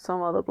shipped with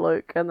some other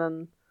bloke, and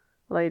then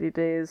Lady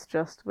D is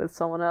just with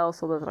someone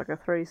else, or there's like a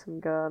threesome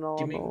going on.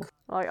 Do you mean-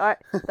 Or, like,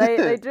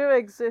 they do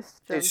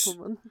exist, It's-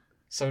 gentlemen.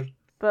 So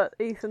But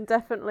Ethan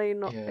definitely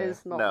Yeah.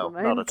 is not No, the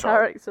main not at all.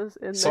 characters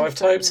in this. I've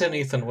typed in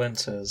anymore. Ethan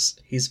Winters.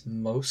 He's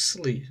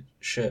mostly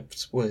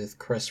shipped with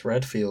Chris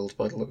Redfield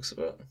by the looks of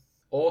it.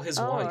 Or his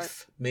Oh,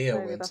 wife, Mia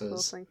Maybe that's what I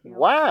was Winters. thinking of.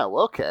 Wow,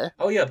 okay.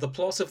 Oh yeah, the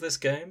plot of this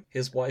game,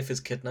 his wife is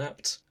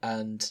kidnapped,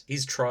 and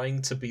he's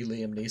trying to be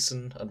Liam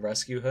Neeson and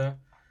rescue her,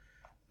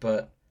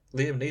 but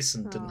Liam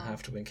Neeson didn't Oh.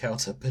 have to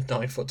encounter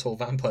 9-foot-tall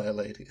vampire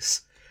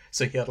ladies,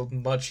 so he had a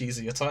much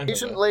easier time of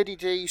Isn't it. Lady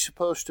D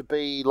supposed to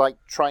be, like,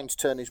 trying to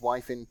turn his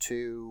wife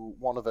into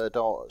one of her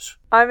daughters?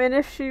 I mean,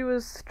 if she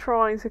was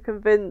trying to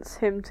convince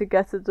him to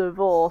get a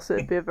divorce,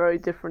 it'd be a very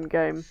different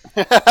game.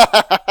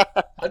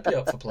 I'd be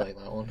up for playing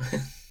that one.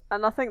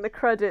 And I think the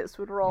credits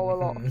would roll a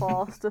lot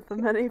faster for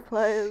many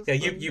players. Yeah,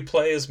 than- you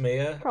play as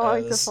Mia,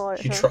 Trying to as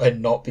fight you her. try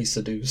and not be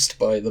seduced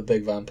by the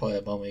big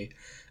vampire mummy,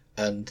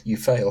 and you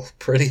fail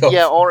pretty often.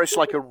 Yeah, or it's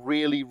like a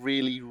really,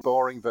 really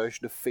boring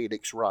version of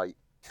Phoenix Wright.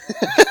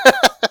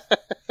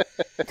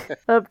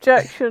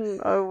 Objection.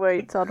 Oh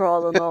wait, I'd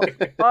rather not.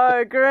 I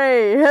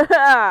agree.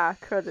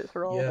 Credits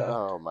roll. Yeah.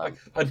 Oh, man.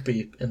 I'd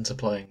be into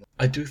playing.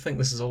 I do think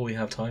this is all we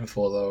have time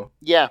for, though.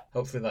 Yeah.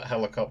 Hopefully that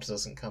helicopter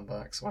doesn't come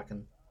back so I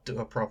can do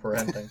a proper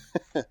ending.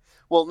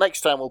 Well,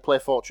 next time we'll play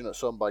Fortunate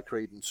Son by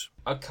Creedence.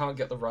 I can't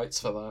get the rights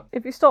for that.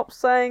 If you stop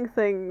saying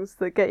things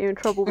that get you in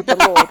trouble with the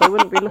law, they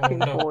wouldn't be looking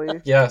no. for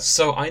you. Yeah,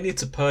 so I need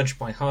to purge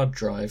my hard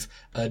drive.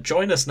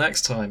 Join us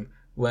next time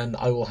when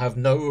I will have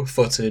no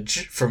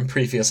footage from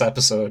previous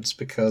episodes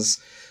because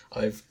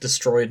I've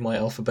destroyed my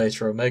Alpha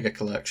Beta Omega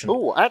collection.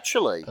 Oh,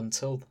 actually,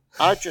 Until...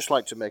 I'd just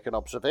like to make an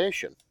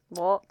observation.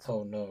 What?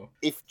 Oh no.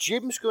 If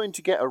Jim's going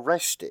to get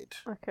arrested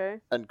Okay.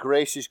 and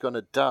Grace is going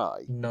to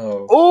die...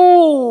 No.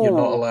 Oh! You're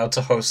not allowed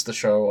to host the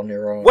show on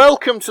your own.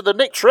 Welcome to the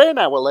Nick Train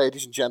Hour,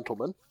 ladies and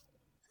gentlemen.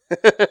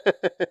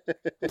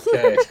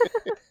 Okay.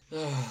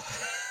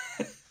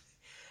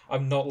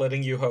 I'm not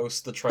letting you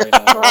host the train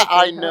hour.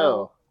 I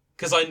know.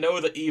 Because I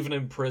know that even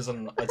in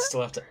prison, I'd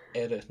still have to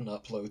edit and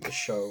upload the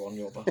show on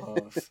your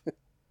behalf.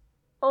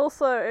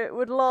 Also, it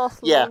would last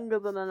Yeah. longer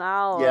than an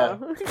hour. Yeah.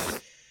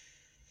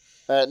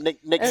 Nick's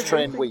Every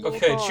Train single Week.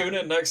 Okay, time. tune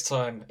in next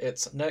time.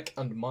 It's Nick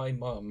and my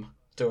mum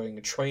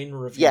doing train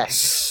reviews.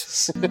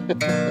 Yes. I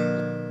think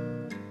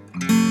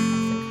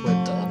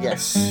we're done.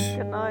 Yes.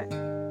 Good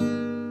night.